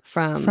what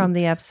from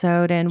the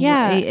episode and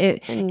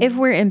if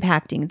we're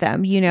impacting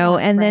them,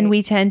 and then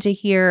we tend to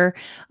hear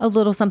a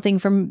little something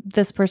from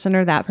this person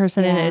or that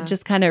person and it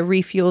just kind of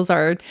refuels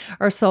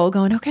our soul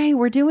going, okay,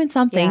 we're doing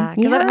something.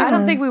 Because I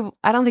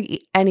don't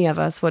think any of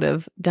us would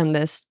have done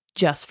this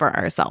just for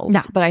ourselves.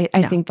 No. But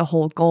I think the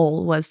whole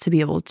goal was to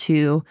be able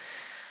to,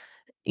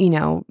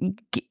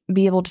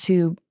 be able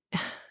to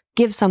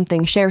give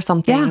something, share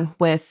something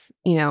with,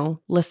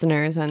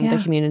 listeners and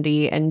the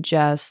community, and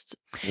just,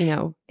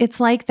 It's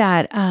like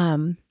that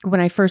when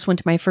I first went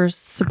to my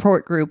first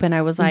support group and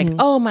I was like,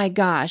 oh my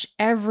gosh,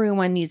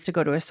 everyone needs to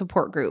go to a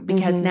support group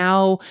because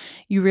now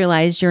you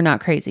realize you're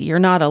not crazy. You're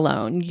not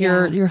alone.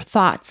 Your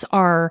thoughts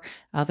are,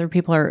 other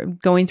people are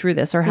going through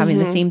this or having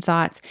the same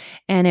thoughts.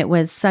 And it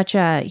was such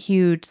a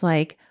huge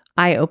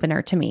eye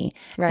opener to me.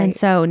 Right. And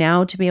so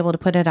now to be able to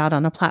put it out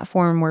on a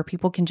platform where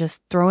people can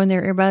just throw in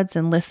their earbuds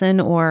and listen,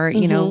 or,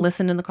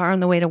 listen in the car on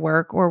the way to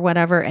work or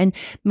whatever, and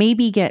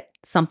maybe get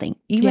something,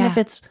 even if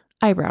it's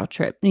eyebrow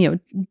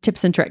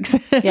tips and tricks,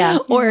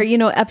 or,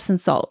 Epsom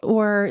salt,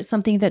 or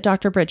something that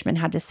Dr. Bridgman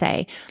had to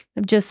say,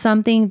 just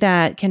something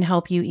that can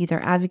help you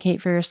either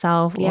advocate for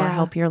yourself or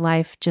help your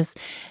life just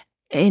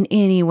in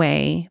any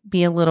way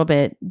be a little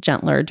bit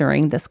gentler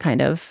during this kind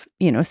of,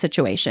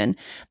 situation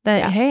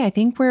that, hey, I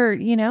think we're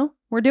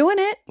doing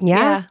it.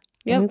 Yeah.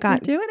 We're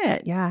doing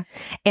it. Yeah.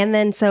 And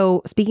then,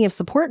 so speaking of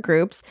support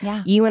groups,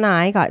 you and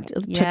I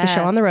took the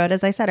show on the road,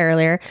 as I said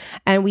earlier,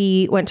 and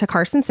we went to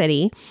Carson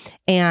City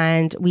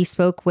and we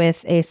spoke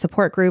with a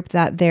support group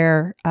that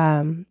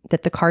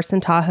that the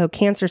Carson Tahoe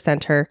Cancer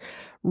Center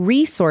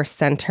Resource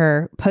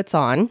Center puts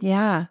on.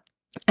 Yeah.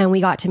 And we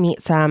got to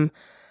meet some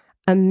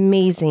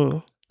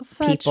amazing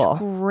people.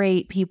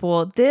 Great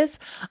people.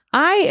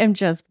 I am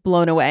just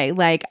blown away.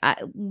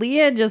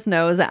 Leah just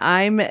knows that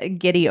I'm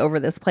giddy over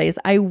this place.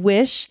 I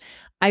wish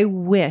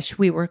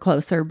we were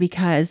closer,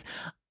 because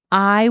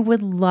I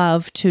would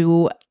love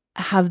to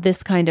have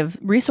this kind of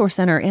resource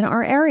center in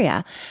our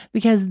area,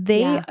 because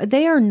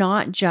they are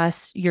not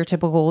just your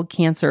typical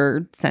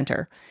cancer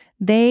center.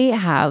 They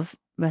have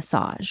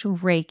massage,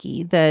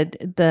 Reiki, the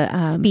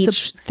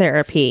speech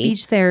therapy,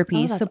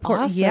 support,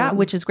 awesome.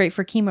 which is great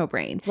for chemo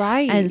brain,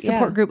 right? And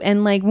support group.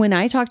 And when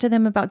I talked to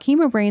them about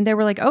chemo brain, they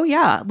were like, "Oh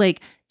yeah,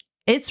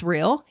 it's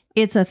real,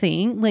 it's a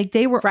thing."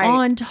 They were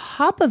on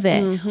top of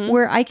it,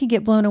 where I could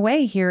get blown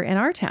away here in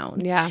our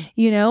town,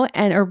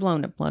 or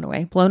blown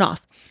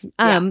off,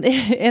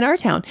 in our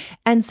town.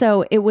 And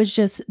so it was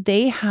just,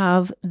 they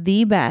have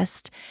the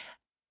best.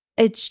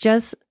 It's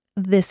just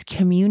this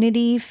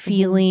community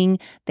feeling.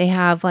 They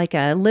have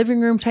a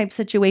living room type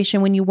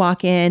situation when you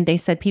walk in. They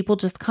said people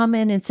just come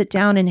in and sit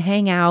down and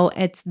hang out.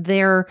 It's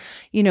their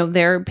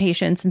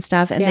patients and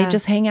stuff, and they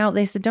just hang out.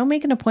 They said, don't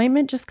make an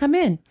appointment, just come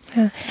in.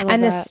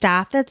 And the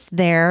staff that's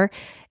there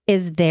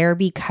is there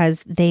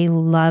because they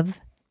love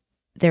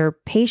their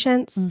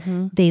patients.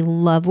 They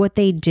love what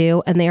they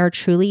do, and they are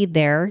truly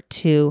there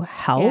to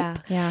help.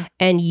 Yeah.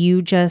 And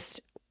you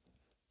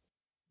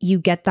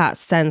get that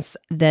sense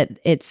that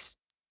it's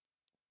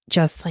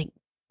just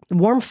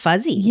warm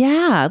fuzzy.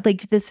 Yeah.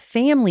 This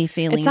family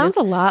feeling. It sounds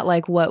a lot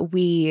like what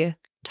we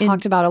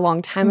talked about a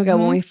long time ago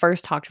when we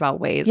first talked about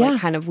ways.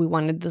 We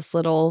wanted this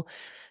little,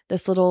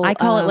 I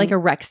call it a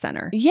rec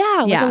center.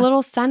 Yeah. A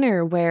little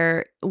center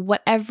where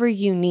whatever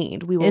you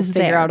need, we will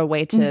figure out a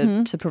way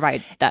to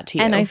provide that to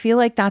you. And I feel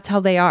like that's how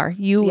they are.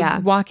 You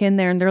walk in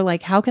there and they're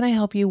like, how can I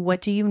help you?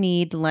 What do you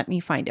need? Let me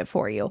find it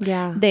for you.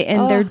 Yeah.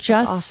 They're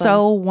just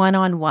so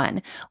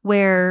one-on-one,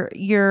 where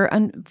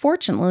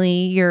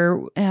unfortunately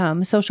your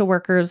social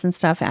workers and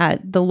stuff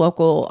at the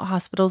local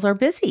hospitals are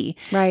busy.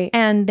 Right.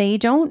 And they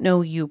don't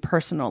know you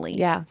personally.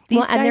 Yeah.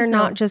 And they're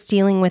not just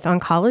dealing with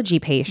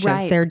oncology patients.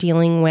 Right. They're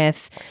dealing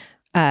with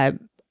a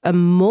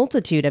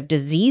multitude of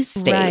disease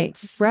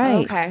states.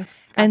 Right. Okay.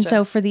 And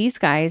so for these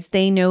guys,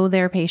 they know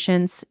their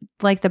patients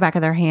like the back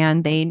of their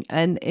hand.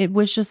 And it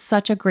was just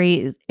such a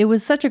great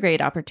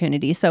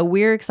opportunity. So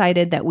we're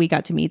excited that we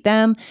got to meet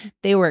them.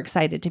 They were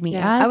excited to meet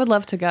us. I would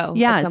love to go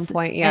at some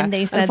point. Yeah. And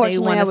they said they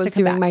want us to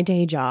come back. I was doing my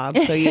day job,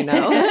 so so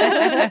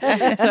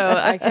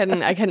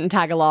I couldn't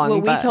tag along.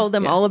 Well, we told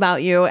them all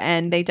about you,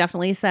 and they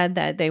definitely said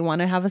that they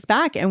want to have us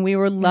back, and we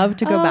would love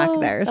to go back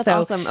there. That's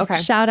so awesome.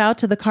 Okay. Shout out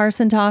to the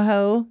Carson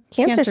Tahoe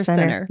Cancer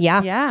Center.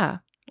 Yeah. Yeah.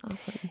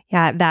 Awesome.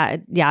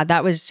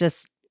 That was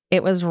just,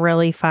 it was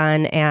really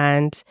fun.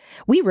 And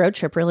we road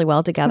trip really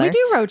well together. We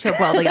do road trip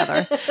well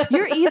together.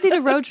 You're easy to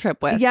road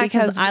trip with. Yeah,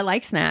 because I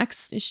like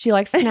snacks. She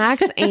likes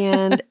snacks.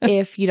 And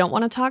if you don't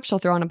want to talk, she'll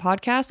throw on a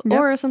podcast. Yep.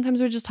 Or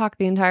sometimes we just talk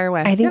the entire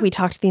way. I think we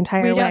talked the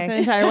entire way. We talked the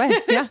entire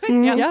way. Yeah.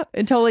 Yep.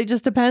 It totally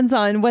just depends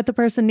on what the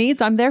person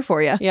needs. I'm there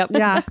for you. Yep.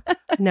 Yeah.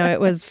 No,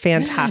 it was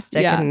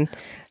fantastic. Yeah. And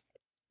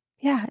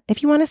yeah,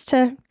 if you want us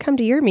to come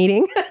to your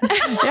meeting,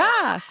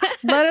 yeah,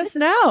 let us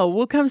know.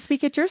 We'll come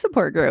speak at your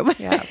support group.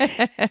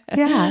 Yeah.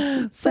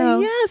 Yeah.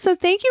 So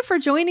thank you for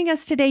joining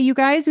us today, you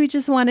guys. We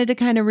just wanted to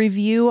kind of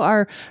review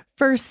our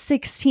first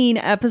 16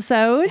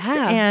 episodes.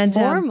 Yeah, and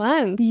 4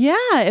 months.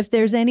 Yeah. If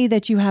there's any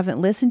that you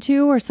haven't listened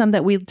to or some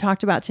that we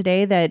talked about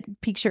today that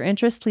piques your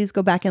interest, please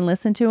go back and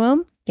listen to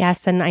them.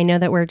 Yes. And I know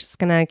that we're just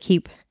going to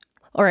keep,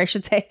 or I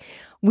should say,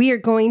 we are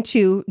going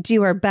to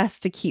do our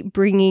best to keep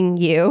bringing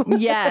you.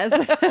 Yes.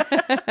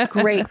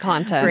 Great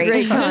content.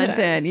 Great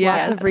content.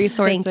 Yes. Lots of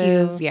resources. Thank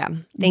you. Yeah.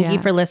 Thank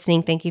you for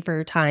listening. Thank you for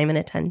your time and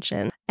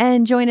attention.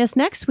 And join us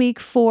next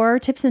week for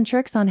tips and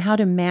tricks on how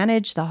to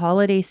manage the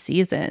holiday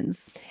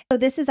seasons. So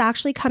this is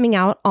actually coming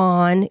out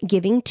on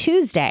Giving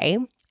Tuesday.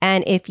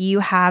 And if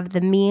you have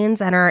the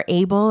means and are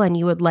able and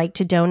you would like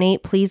to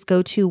donate, please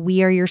go to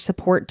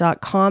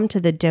weareyoursupport.com to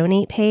the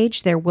donate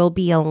page. There will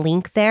be a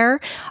link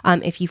there.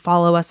 If you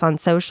follow us on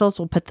socials,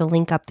 we'll put the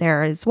link up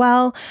there as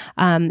well.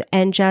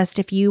 And just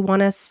if you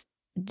want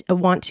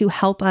to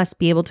help us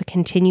be able to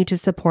continue to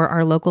support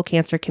our local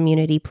cancer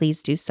community,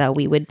 please do so.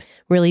 We would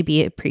really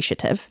be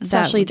appreciative.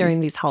 Especially during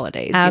these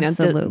holidays.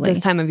 Absolutely. You know, this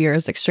time of year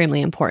is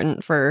extremely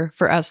important for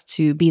us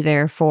to be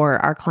there for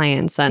our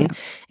clients. And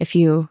if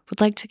you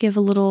would like to give a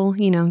little,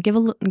 give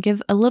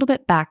a little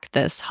bit back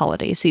this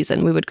holiday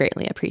season, we would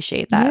greatly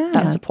appreciate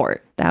that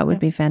support. That would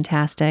be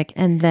fantastic.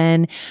 And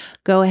then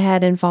go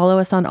ahead and follow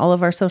us on all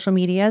of our social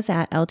medias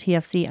at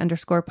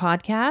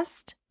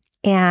LTFC_podcast.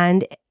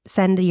 And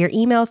send your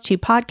emails to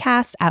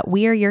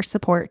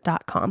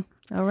podcast@weareyoursupport.com.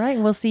 All right.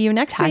 We'll see you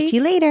next week. Talk to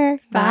you later.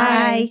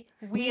 Bye.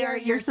 We are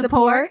your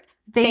support.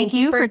 Thank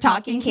you for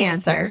talking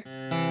cancer.